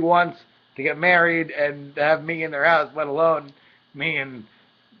nobody wants to get married and have me in their house, let alone me and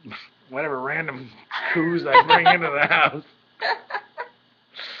whatever random coos I bring into the house.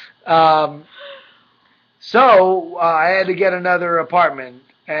 So I had to get another apartment,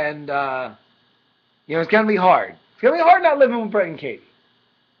 and it's gonna be hard. It's gonna be hard not living with Brett and Katie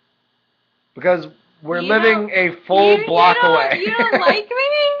because we're living a full block away. You don't like me?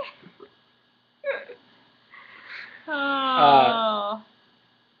 Oh.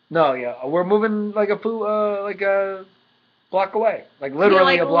 No, yeah, we're moving like a block away, like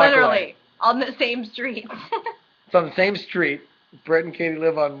literally a block away. On the same street. It's on the same street. Brett and Katie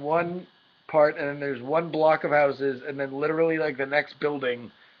live on one part, and then there's one block of houses, and then literally like the next building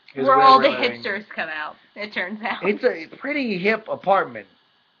is where all the living. hipsters come out. It turns out it's a pretty hip apartment,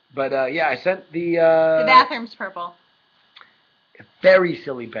 but yeah, I sent the bathroom's purple. A very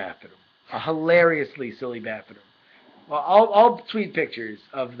silly bathroom, a hilariously silly bathroom. Well, I'll tweet pictures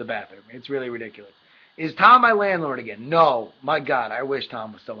of the bathroom. It's really ridiculous. Is Tom my landlord again? No. My God, I wish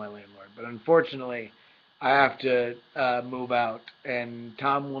Tom was still my landlord. But unfortunately, I have to move out, and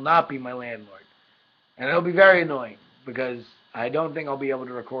Tom will not be my landlord. And it'll be very annoying, because I don't think I'll be able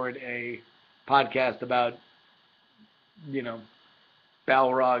to record a podcast about,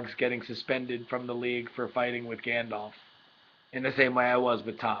 Balrogs getting suspended from the league for fighting with Gandalf in the same way I was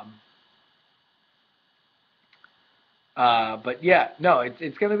with Tom. But yeah, no,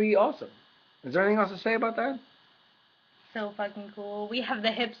 it's gonna be awesome. Is there anything else to say about that? So fucking cool. We have the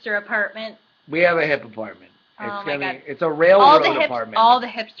hipster apartment. We have a hip apartment. Oh my God. It's a railroad apartment. All the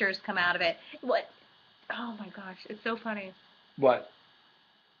hipsters come out of it. What? Oh my gosh, it's so funny. What?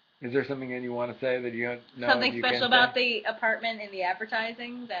 Is there something that you want to say that you don't know? Something special about the apartment in the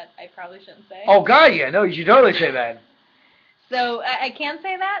advertising that I probably shouldn't say? Oh God, yeah, no, you should totally say that. So I can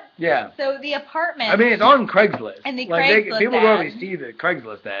say that? Yeah. So the apartment. I mean, it's on Craigslist. And the Craigslist people ad. always see the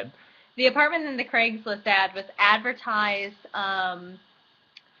Craigslist ad. The apartment in the Craigslist ad was advertised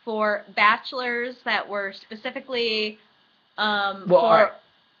for bachelors that were specifically All right.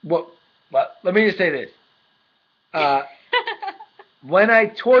 Well, let me just say this. When I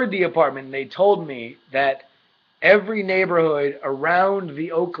toured the apartment, they told me that every neighborhood around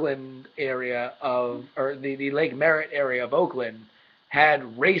the Oakland area or the Lake Merritt area of Oakland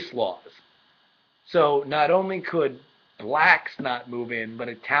had race laws. So not only could blacks not move in, but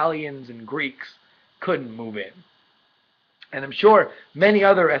Italians and Greeks couldn't move in. And I'm sure many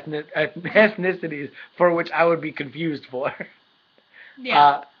other ethnicities for which I would be confused for.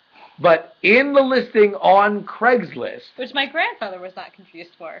 Yeah. But in the listing on Craigslist, which my grandfather was not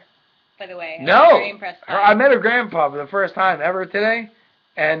confused for, by the way. No. I was very impressed by. I met her grandpa for the first time ever today,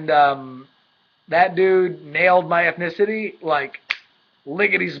 and that dude nailed my ethnicity like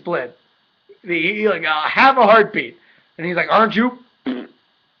lickety split. He like half a heartbeat, and he's like, "Aren't you?" And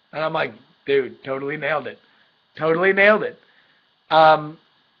I'm like, "Dude, totally nailed it. Totally nailed it."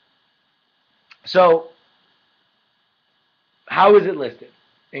 So, how is it listed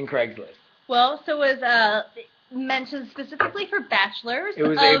in Craigslist? Well, so it was mentioned specifically for bachelors. It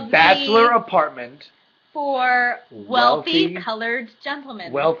was a bachelor apartment for wealthy colored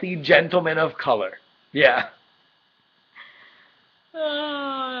gentlemen. Wealthy gentlemen of color. Yeah.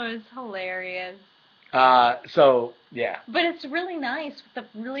 Oh, it's hilarious. So, yeah. But it's really nice with the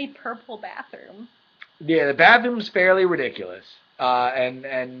really purple bathroom. Yeah, the bathroom's fairly ridiculous. And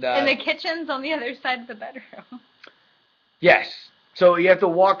the kitchen's on the other side of the bedroom. Yes. So you have to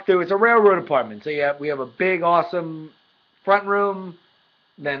walk through. It's a railroad apartment. So we have a big, awesome front room,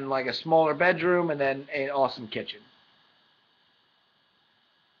 then like a smaller bedroom, and then an awesome kitchen.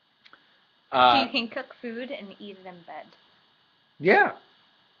 So you can cook food and eat it in bed. Yeah,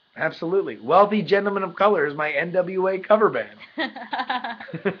 absolutely. Wealthy Gentlemen of Color is my NWA cover band.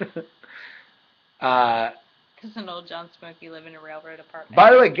 Does an old John Smokey live in a railroad apartment?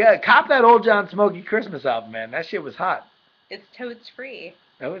 By the way, cop that old John Smokey Christmas album, man. That shit was hot. It's totes free.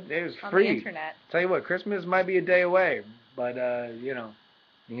 It was on free. The internet. Tell you what, Christmas might be a day away, but you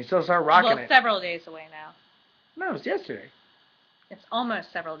can still start rocking it. Several days away now. No, it's yesterday. It's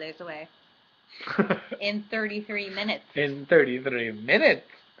almost several days away. In 33 minutes. In 33 minutes.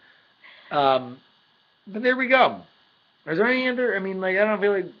 But there we go. Is there any other? I mean, I don't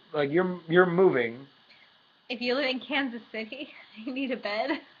feel like you're moving. If you live in Kansas City, you need a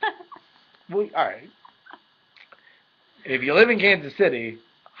bed. Well, all right. If you live in Kansas City,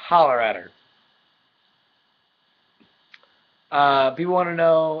 holler at her. People want to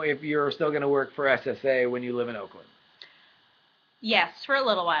know if you're still going to work for SSA when you live in Oakland. Yes, for a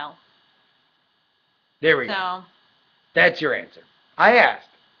little while. There we go. That's your answer. I asked.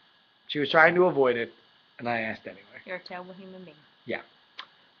 She was trying to avoid it, and I asked anyway. You're a terrible human being. Yeah.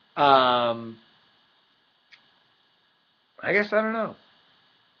 I guess I don't know.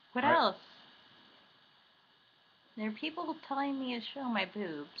 What else? There are people telling me to show my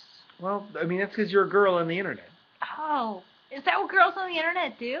boobs. Well, I mean, that's because you're a girl on the internet. Oh, is that what girls on the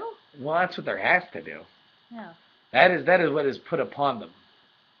internet do? Well, that's what they're asked to do. No. That is what is put upon them.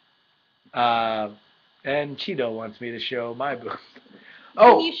 And Cheeto wants me to show my boobs.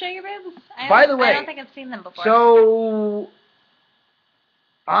 Oh, can you show your boobs? By the way, I don't think I've seen them before. So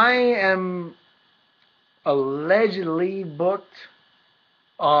I am allegedly booked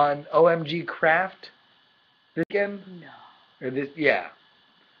on OMG Craft this weekend. No. Or this, yeah.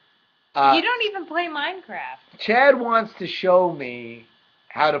 You don't even play Minecraft. Chad wants to show me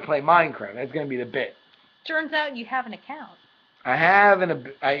how to play Minecraft. That's going to be the bit. Turns out you have an account. I have an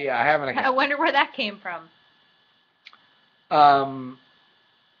account. I wonder where that came from.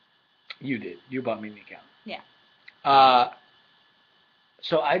 You did. You bought me the account. Yeah.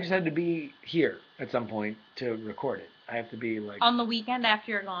 So I just had to be here at some point to record it. I have to be like... On the weekend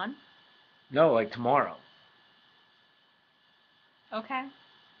after you're gone? No, like tomorrow. Okay.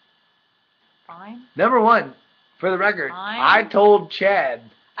 Fine. Number one, for the record, Fine. I told Chad...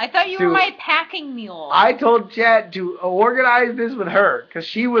 I thought you were my packing mule. I told Chad to organize this with her, because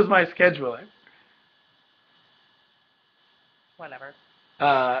she was my scheduler. Whatever.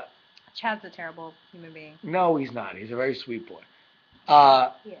 Chad's a terrible human being. No, he's not. He's a very sweet boy.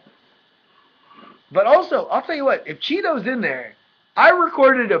 Yeah. But also, I'll tell you what, if Cheeto's in there, I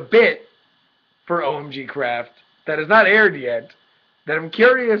recorded a bit for OMG Craft that is not aired yet, that I'm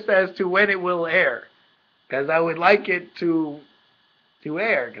curious as to when it will air. Because I would like it to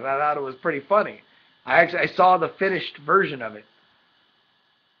air, because I thought it was pretty funny. I saw the finished version of it.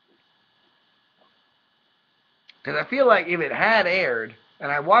 Because I feel like if it had aired,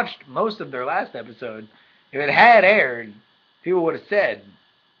 and I watched most of their last episode, if it had aired, people would have said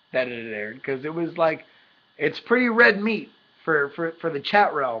that it had aired, because it was like, it's pretty red meat for the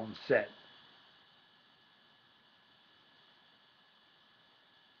chat realm set.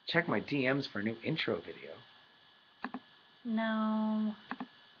 Check my DMs for a new intro video. No.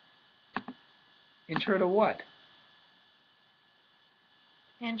 Intro to what?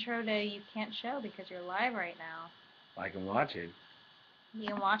 Intro to You Can't Show because you're live right now. I can watch it. You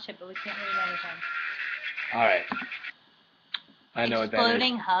can watch it, but we can't read anything. Alright. I know what that is.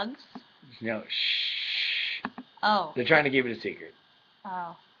 Exploding hugs? No, shh. Oh. They're trying to keep it a secret.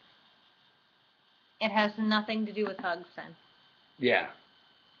 Oh. It has nothing to do with hugs then. Yeah.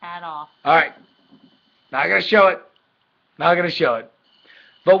 At all. Alright. Not gonna show it. Not gonna show it.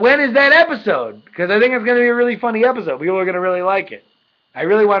 But when is that episode? Because I think it's gonna be a really funny episode. People are gonna really like it. I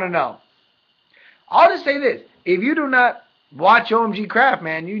really want to know. I'll just say this. If you do not watch OMG Craft,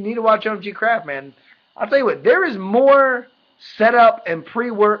 man, you need to watch OMG Craft, man. I'll tell you what. There is more setup and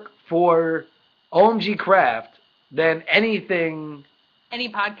pre-work for OMG Craft than anything...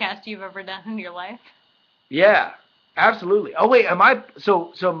 Any podcast you've ever done in your life? Yeah. Absolutely. Oh, wait. Am I...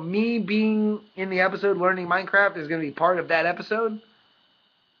 So me being in the episode learning Minecraft is going to be part of that episode?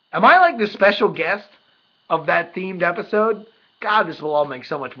 Am I like the special guest of that themed episode? God, this will all make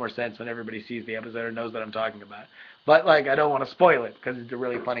so much more sense when everybody sees the episode and knows what I'm talking about. But, like, I don't want to spoil it because it's a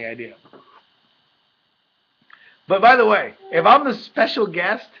really funny idea. But, by the way, if I'm the special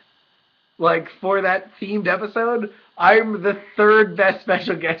guest, like, for that themed episode, I'm the third best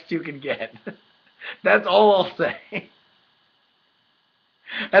special guest you can get. That's all I'll say.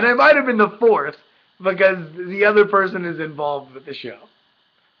 And I might have been the fourth because the other person is involved with the show.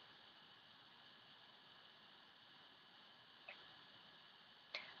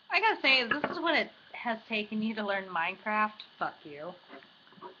 I gotta say, this is what it has taken you to learn Minecraft. Fuck you.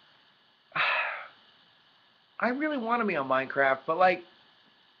 I really want to be on Minecraft, but, like,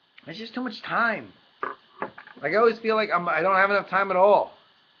 it's just too much time. Like, I always feel like I don't have enough time at all.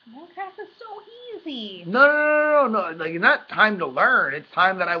 Minecraft is so easy. No. Like, it's not time to learn. It's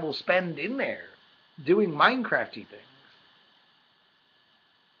time that I will spend in there doing Minecraft-y things.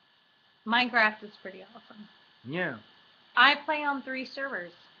 Minecraft is pretty awesome. Yeah. I play on 3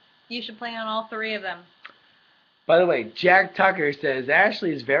 servers. You should play on all 3 of them. By the way, Jack Tucker says,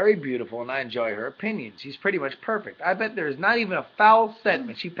 Ashley is very beautiful and I enjoy her opinion. She's pretty much perfect. I bet there's not even a foul scent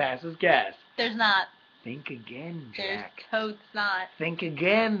when she passes gas. There's not. Think again, There's Jack. totes not. Think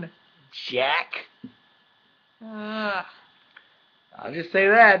again, Jack. Ugh. I'll just say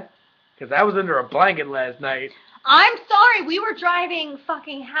that, because I was under a blanket last night. I'm sorry, we were driving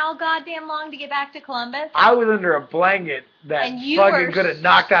fucking how goddamn long to get back to Columbus? I was under a blanket that and you fucking could have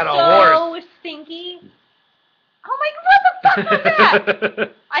knocked out a horse. So stinky. Oh my god, what the fuck was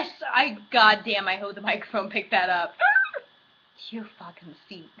that? I goddamn, I hope the microphone picked that up. You fucking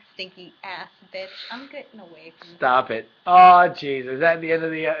stinky ass bitch. I'm getting away from Stop it. Oh, jeez. Is that the end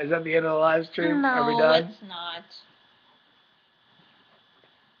of the live stream? No, Are we done? it's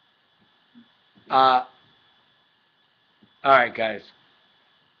not. All right, guys.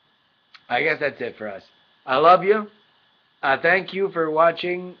 I guess that's it for us. I love you. Thank you for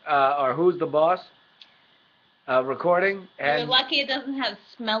watching our Who's the Boss recording. You're And lucky it doesn't have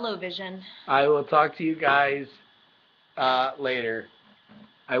smell-o-vision. I will talk to you guys later.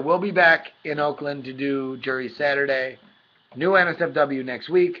 I will be back in Oakland to do Jury Saturday. New NSFW next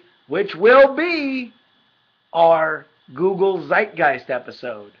week, which will be our Google Zeitgeist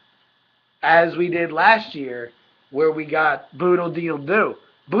episode, as we did last year, where we got Boodle Deal Doo.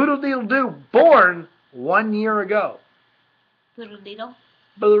 Boodle Deal Doo, born 1 year ago. Boodle deedle.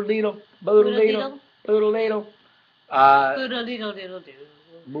 Boodle Deedle, Boodle Deedle, Boodle Deedle. Boodle deedle diddle doo.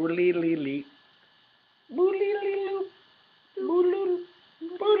 Boodle Deedle Deedle. Boodle Deedle Deedle. Boodle Doodle.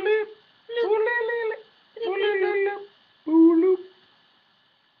 Boodle Deedle. Boodle Deedle. Boodle.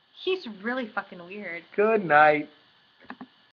 He's really fucking weird. Good night.